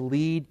and to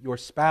lead your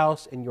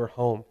spouse and your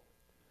home.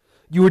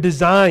 You were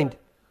designed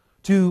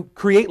to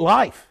create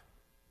life,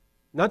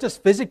 not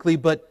just physically,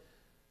 but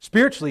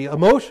spiritually,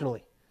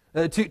 emotionally,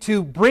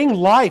 to bring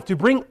life, to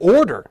bring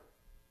order.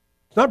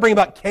 It's not bring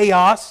about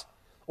chaos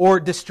or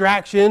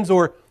distractions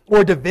or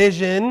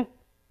division.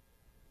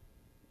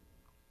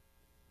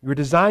 You were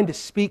designed to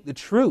speak the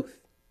truth,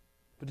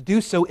 but to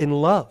do so in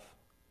love,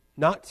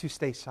 not to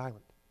stay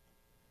silent.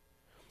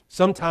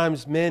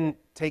 Sometimes men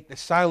take the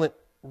silent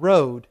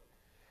road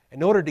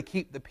in order to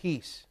keep the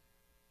peace.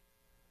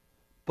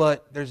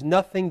 But there's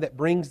nothing that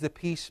brings the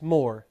peace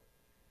more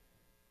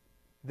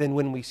than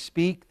when we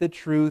speak the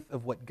truth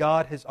of what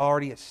God has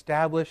already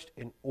established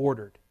and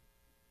ordered.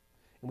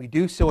 And we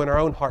do so in our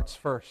own hearts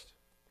first.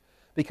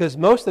 Because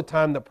most of the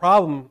time the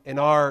problem in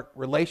our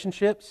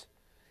relationships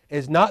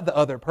is not the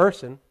other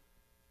person.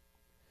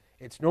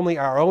 It's normally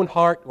our own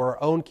heart or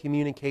our own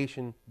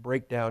communication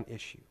breakdown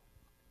issue.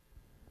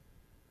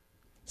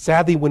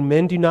 Sadly, when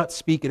men do not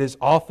speak, it is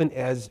often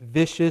as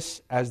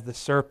vicious as the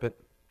serpent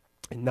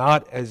and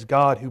not as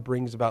God who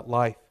brings about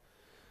life.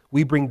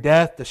 We bring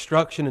death,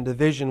 destruction, and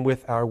division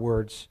with our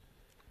words.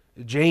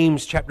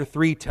 James chapter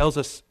 3 tells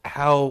us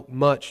how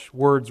much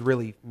words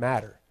really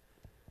matter.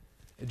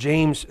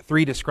 James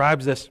 3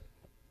 describes this.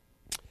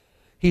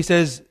 He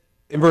says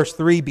in verse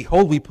 3,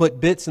 "Behold, we put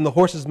bits in the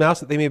horses'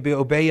 mouths that they may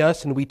obey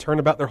us, and we turn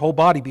about their whole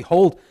body.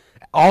 Behold,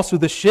 also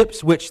the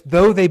ships, which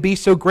though they be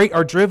so great,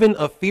 are driven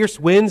of fierce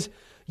winds,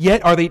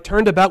 Yet are they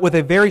turned about with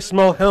a very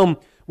small helm,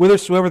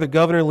 whithersoever the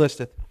governor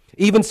listeth.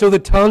 Even so the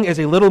tongue is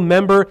a little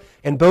member,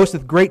 and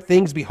boasteth great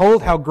things.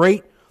 Behold, how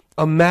great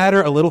a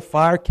matter a little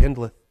fire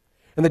kindleth.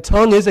 And the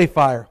tongue is a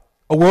fire,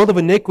 a world of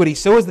iniquity.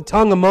 So is the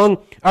tongue among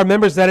our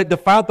members, that it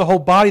defileth the whole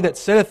body, that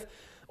setteth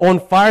on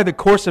fire the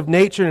course of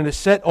nature, and is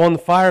set on the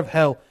fire of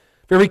hell.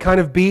 For every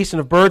kind of beast, and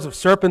of birds, of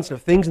serpents, and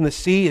of things in the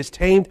sea is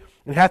tamed,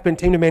 and hath been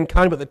tamed of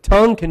mankind. But the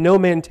tongue can no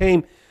man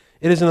tame.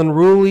 It is an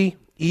unruly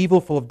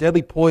evil, full of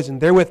deadly poison.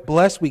 Therewith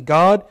bless we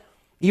God,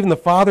 even the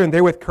Father, and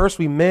therewith curse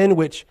we men,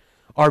 which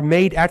are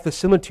made after the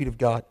similitude of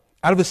God.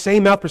 Out of the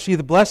same mouth proceed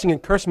the blessing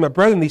and cursing. My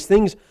brethren, these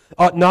things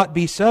ought not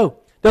be so.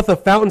 Doth the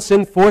fountain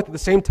send forth at the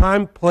same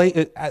time,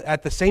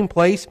 at the same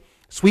place,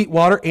 sweet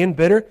water and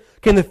bitter?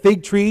 Can the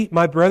fig tree,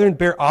 my brethren,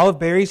 bear olive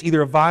berries,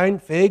 either a vine,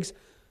 figs?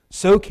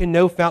 So can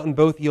no fountain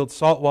both yield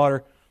salt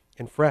water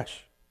and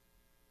fresh.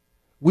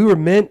 We were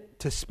meant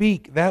to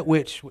speak that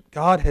which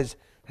God has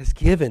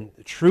given,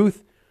 the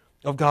truth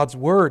of God's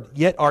word.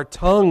 Yet our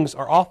tongues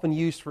are often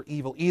used for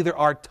evil. Either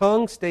our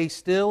tongues stay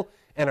still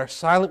and are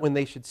silent when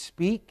they should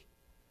speak,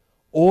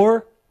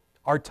 or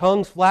our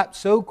tongues flap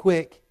so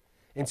quick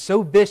and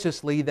so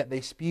viciously that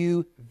they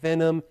spew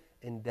venom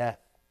and death.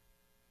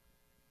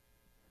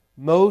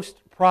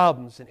 Most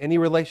problems in any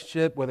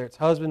relationship, whether it's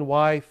husband,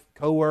 wife,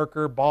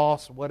 coworker,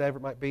 boss, whatever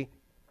it might be,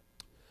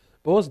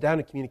 boils down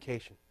to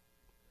communication.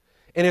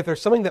 And if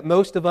there's something that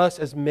most of us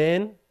as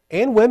men,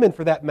 and women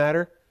for that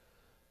matter,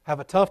 have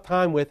a tough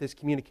time with, is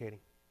communicating.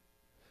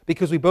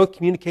 Because we both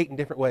communicate in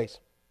different ways.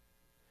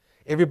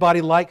 Everybody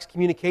likes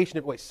communication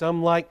different ways.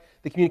 Some like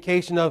the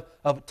communication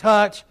of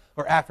touch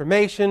or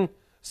affirmation.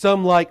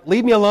 Some like,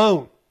 leave me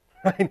alone.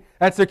 Right?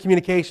 That's their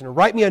communication. Or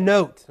write me a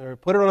note, or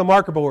put it on a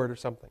marker board or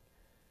something.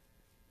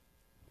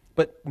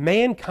 But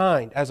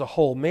mankind as a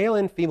whole, male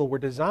and female, were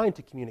designed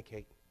to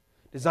communicate.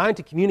 Designed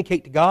to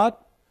communicate to God,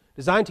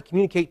 designed to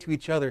communicate to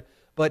each other,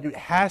 but it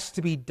has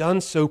to be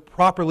done so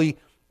properly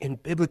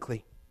and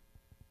biblically.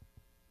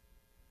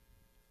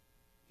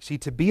 You see,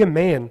 to be a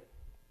man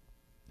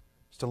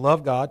is to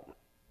love God,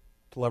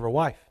 to love our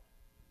wife,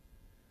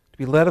 to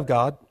be led of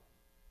God,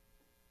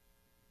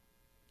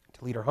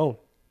 to lead our home.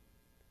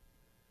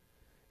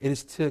 It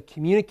is to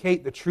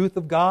communicate the truth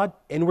of God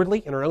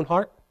inwardly in our own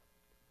heart,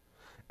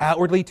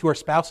 outwardly to our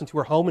spouse and to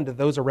our home and to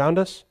those around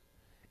us,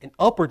 and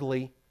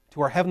upwardly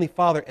to our Heavenly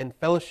Father in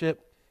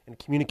fellowship and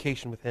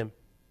communication with Him.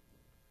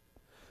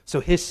 So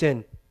his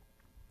sin,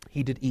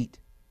 he did eat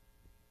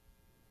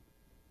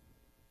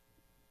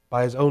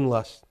by his own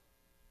lust.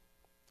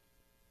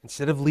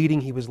 Instead of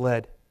leading, he was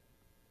led.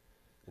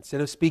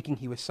 Instead of speaking,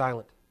 he was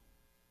silent.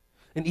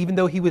 And even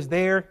though he was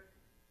there,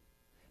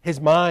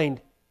 his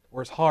mind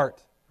or his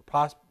heart,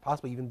 or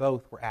possibly even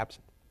both, were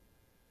absent.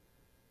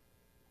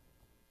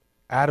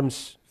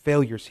 Adam's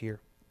failures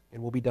here,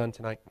 and we'll be done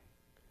tonight.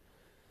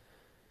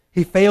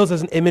 He fails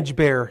as an image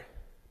bearer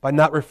by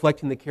not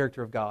reflecting the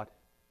character of God.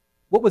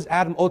 What was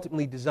Adam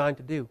ultimately designed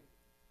to do?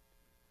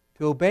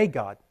 To obey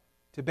God,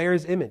 to bear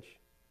His image,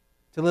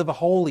 to live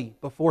holy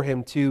before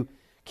Him, to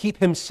keep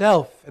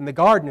himself and the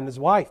garden and his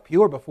wife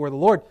pure before the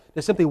Lord,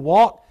 to simply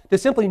walk, to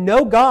simply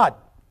know God,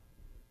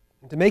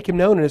 and to make Him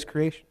known in His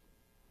creation.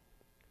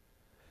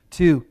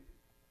 2,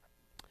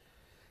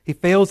 he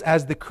fails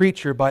as the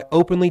creature by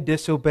openly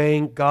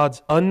disobeying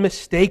God's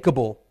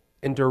unmistakable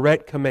and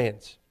direct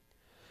commands.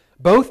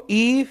 Both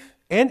Eve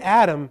and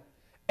Adam,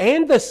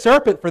 and the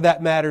serpent for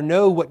that matter,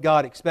 know what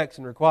God expects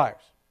and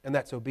requires, and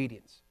that's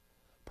obedience.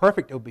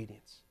 Perfect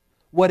obedience.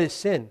 What is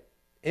sin?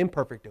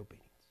 Imperfect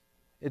obedience.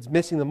 It's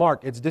missing the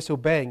mark. It's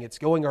disobeying. It's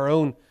going our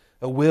own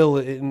will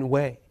and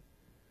way.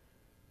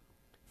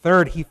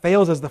 3, he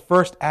fails as the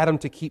first Adam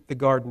to keep the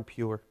garden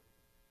pure.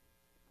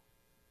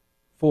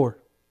 4,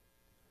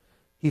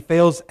 he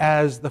fails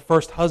as the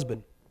first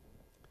husband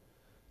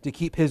to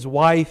keep his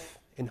wife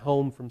and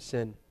home from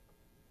sin,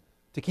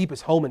 to keep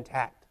his home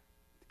intact,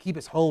 to keep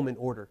his home in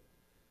order,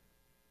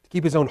 to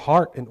keep his own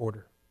heart in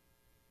order.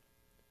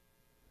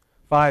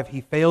 5,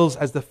 he fails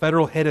as the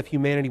federal head of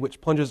humanity,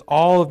 which plunges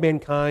all of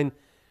mankind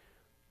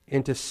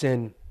into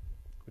sin,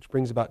 which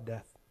brings about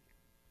death.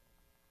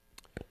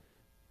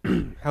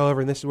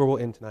 However, and this is where we'll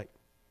end tonight.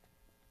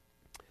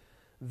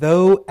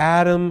 Though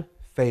Adam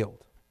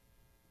failed,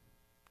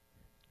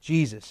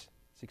 Jesus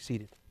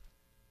succeeded.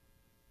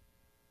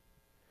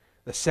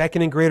 The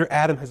second and greater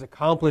Adam has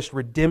accomplished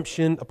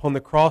redemption upon the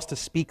cross to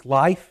speak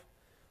life,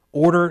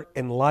 order,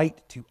 and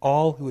light to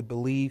all who would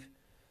believe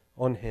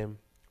on Him.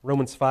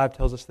 Romans 5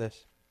 tells us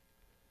this.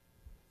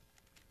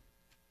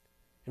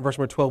 In verse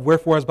number 12,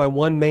 wherefore as by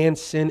one man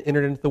sin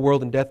entered into the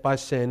world, and death by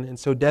sin, and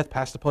so death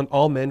passed upon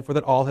all men, for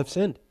that all have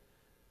sinned.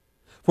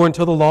 For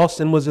until the law,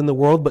 sin was in the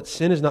world, but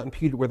sin is not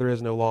imputed where there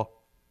is no law.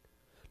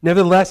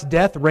 Nevertheless,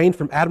 death reigned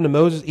from Adam to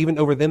Moses, even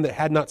over them that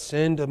had not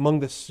sinned,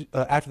 among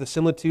after the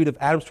similitude of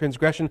Adam's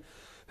transgression,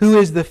 who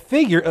is the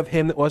figure of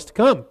him that was to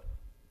come.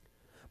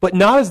 But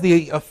not as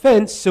the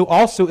offense, so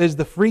also is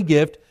the free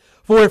gift.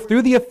 For if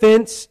through the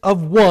offense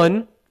of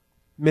one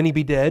many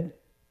be dead,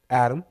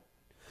 Adam,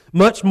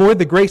 much more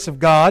the grace of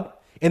God,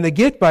 and the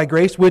gift by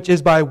grace, which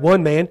is by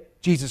one man,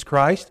 Jesus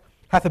Christ,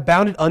 hath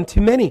abounded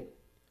unto many.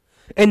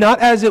 And not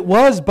as it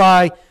was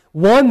by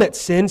one that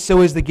sinned,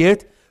 so is the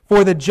gift.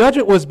 For the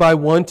judgment was by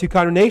one to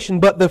condemnation,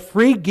 but the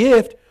free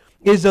gift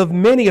is of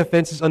many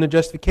offenses unto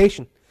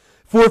justification.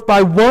 For if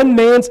by one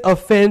man's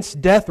offense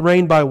death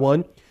reigned by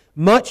one,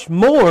 much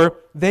more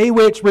they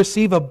which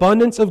receive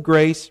abundance of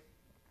grace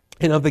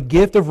and of the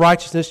gift of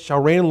righteousness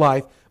shall reign in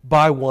life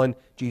by one,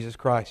 Jesus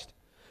Christ.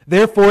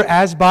 Therefore,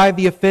 as by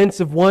the offense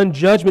of one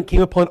judgment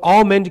came upon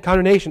all men to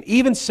condemnation,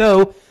 even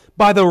so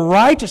by the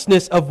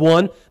righteousness of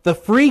one the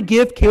free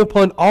gift came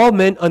upon all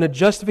men unto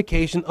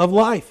justification of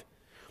life.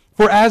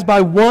 For as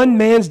by one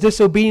man's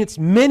disobedience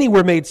many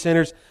were made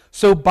sinners,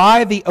 so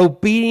by the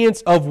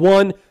obedience of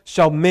one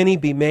shall many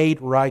be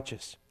made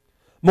righteous.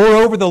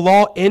 Moreover, the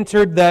law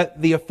entered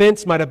that the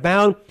offense might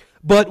abound,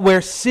 but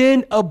where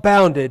sin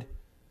abounded,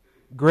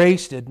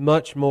 grace did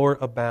much more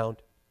abound.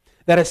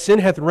 That as sin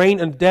hath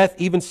reigned unto death,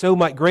 even so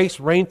might grace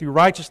reign through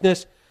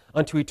righteousness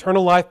unto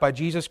eternal life by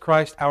Jesus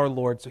Christ our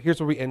Lord. So here's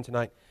where we end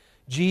tonight.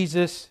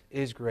 Jesus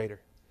is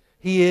greater.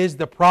 He is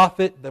the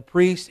prophet, the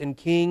priest, and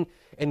king.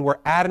 And where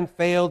Adam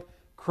failed,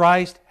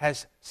 Christ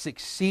has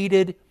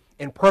succeeded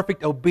in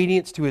perfect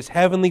obedience to His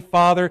heavenly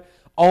Father,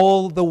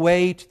 all the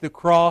way to the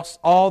cross,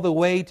 all the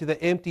way to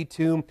the empty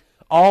tomb,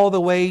 all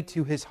the way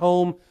to His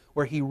home,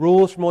 where He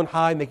rules from on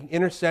high, making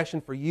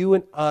intercession for you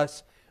and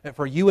us, and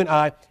for you and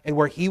I, and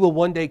where He will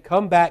one day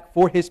come back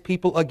for His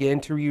people again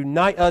to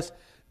reunite us,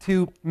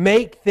 to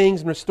make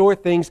things and restore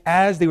things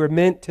as they were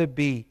meant to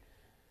be.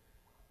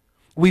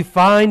 We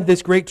find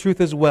this great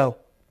truth as well.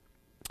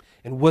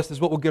 And this is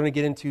what we're going to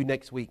get into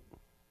next week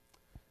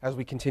as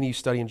we continue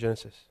studying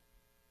Genesis.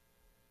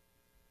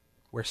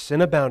 Where sin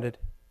abounded,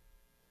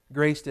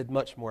 grace did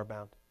much more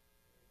abound.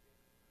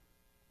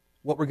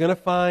 What we're going to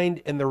find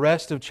in the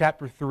rest of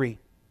chapter 3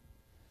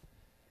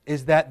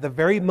 is that the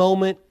very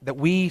moment that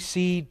we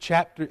see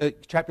chapter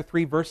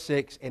 3, verse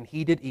 6, and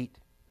he did eat,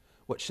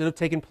 what should have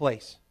taken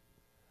place,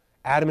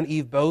 Adam and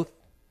Eve both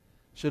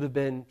should have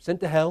been sent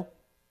to hell.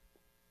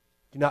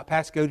 Do not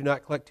pass go, do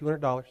not collect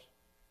 $200.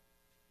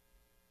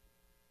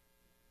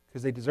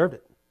 Because they deserved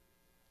it.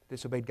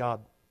 Disobeyed God.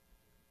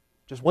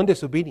 Just one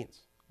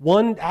disobedience.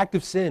 One act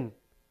of sin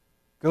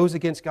goes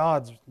against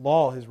God's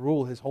law, His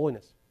rule, His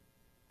holiness.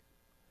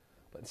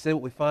 But instead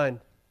what we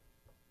find,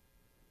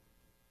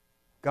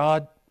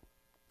 God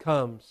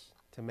comes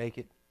to make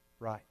it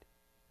right.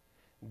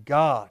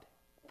 God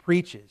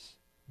preaches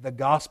the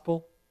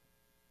gospel,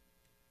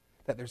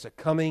 that there's a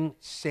coming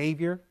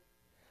Savior.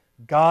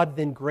 God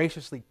then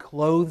graciously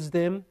clothes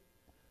them,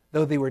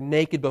 though they were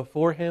naked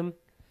before Him,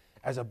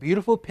 as a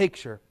beautiful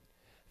picture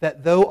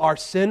that though our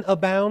sin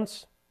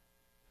abounds,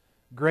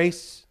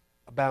 grace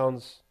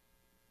abounds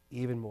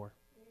even more.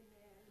 Amen.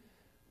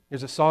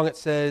 There's a song that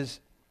says,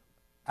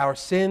 our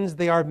sins,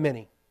 they are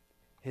many.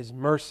 His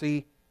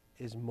mercy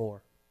is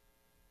more.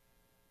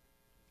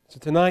 So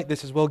tonight,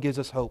 this as well gives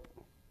us hope.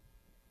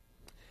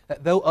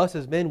 That though us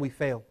as men, we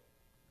fail.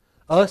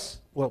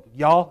 Us, well,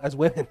 y'all as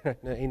women,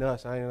 ain't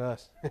us, I ain't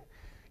us.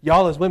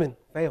 Y'all as women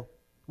fail.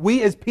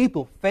 We as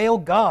people fail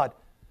God.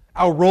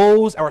 Our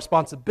roles, our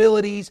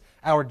responsibilities,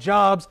 our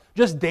jobs,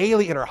 just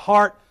daily in our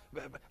heart,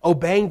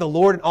 obeying the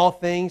Lord in all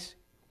things.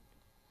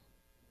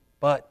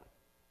 But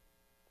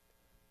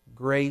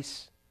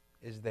grace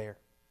is there.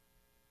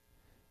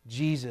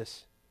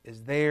 Jesus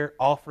is there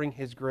offering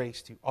His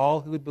grace to all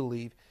who would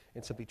believe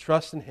and simply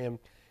trust in Him.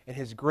 And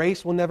His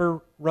grace will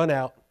never run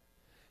out.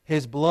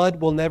 His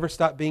blood will never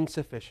stop being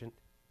sufficient.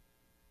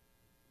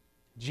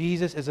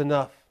 Jesus is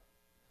enough,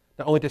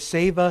 not only to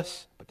save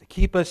us, but to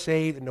keep us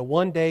saved, and to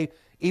one day,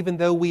 even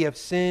though we have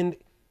sinned,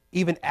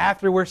 even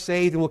after we're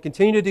saved, and will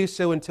continue to do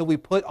so until we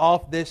put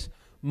off this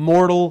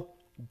mortal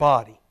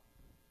body,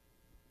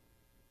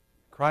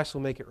 Christ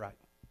will make it right.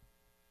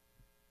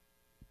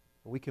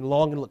 We can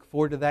long and look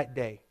forward to that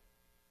day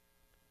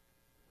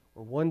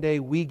where one day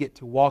we get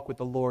to walk with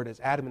the Lord as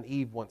Adam and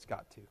Eve once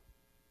got to.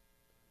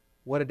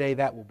 What a day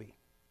that will be.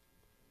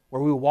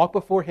 Where we will walk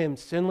before Him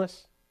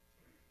sinless.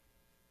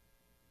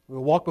 We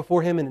will walk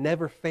before Him and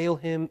never fail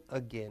Him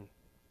again.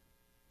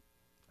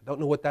 I don't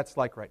know what that's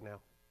like right now.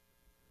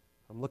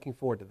 I'm looking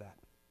forward to that.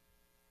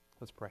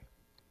 Let's pray.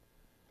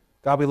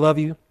 God, we love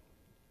You.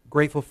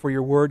 Grateful for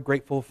Your word.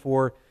 Grateful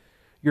for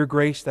Your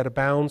grace that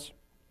abounds.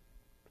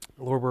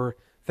 Lord, we're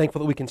thankful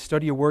that we can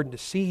study Your word and to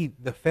see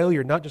the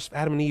failure, not just of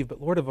Adam and Eve,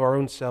 but Lord, of our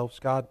own selves.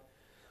 God,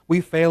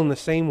 we fail in the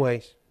same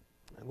ways.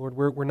 And Lord,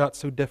 we're not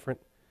so different.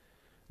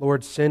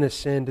 Lord, sin is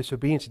sin,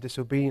 disobedience is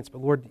disobedience.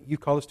 But Lord, You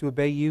call us to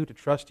obey You, to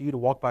trust You, to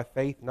walk by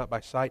faith, not by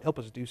sight. Help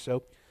us do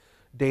so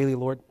daily,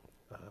 Lord.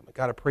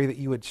 God, I pray that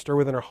You would stir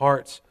within our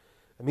hearts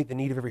and meet the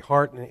need of every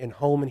heart and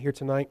home in here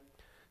tonight.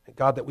 And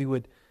God, that we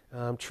would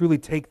truly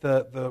take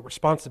the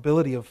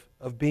responsibility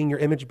of being Your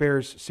image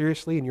bearers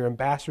seriously and Your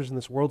ambassadors in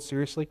this world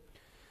seriously.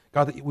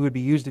 God, that we would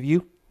be used of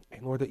You.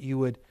 And Lord, that You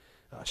would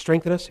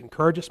strengthen us,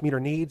 encourage us, meet our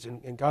needs.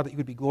 And God, that You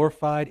would be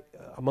glorified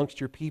amongst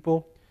Your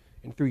people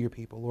and through Your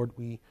people. Lord,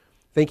 we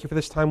thank You for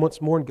this time once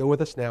more, and go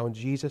with us now. In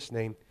Jesus'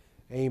 name,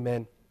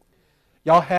 amen. Y'all have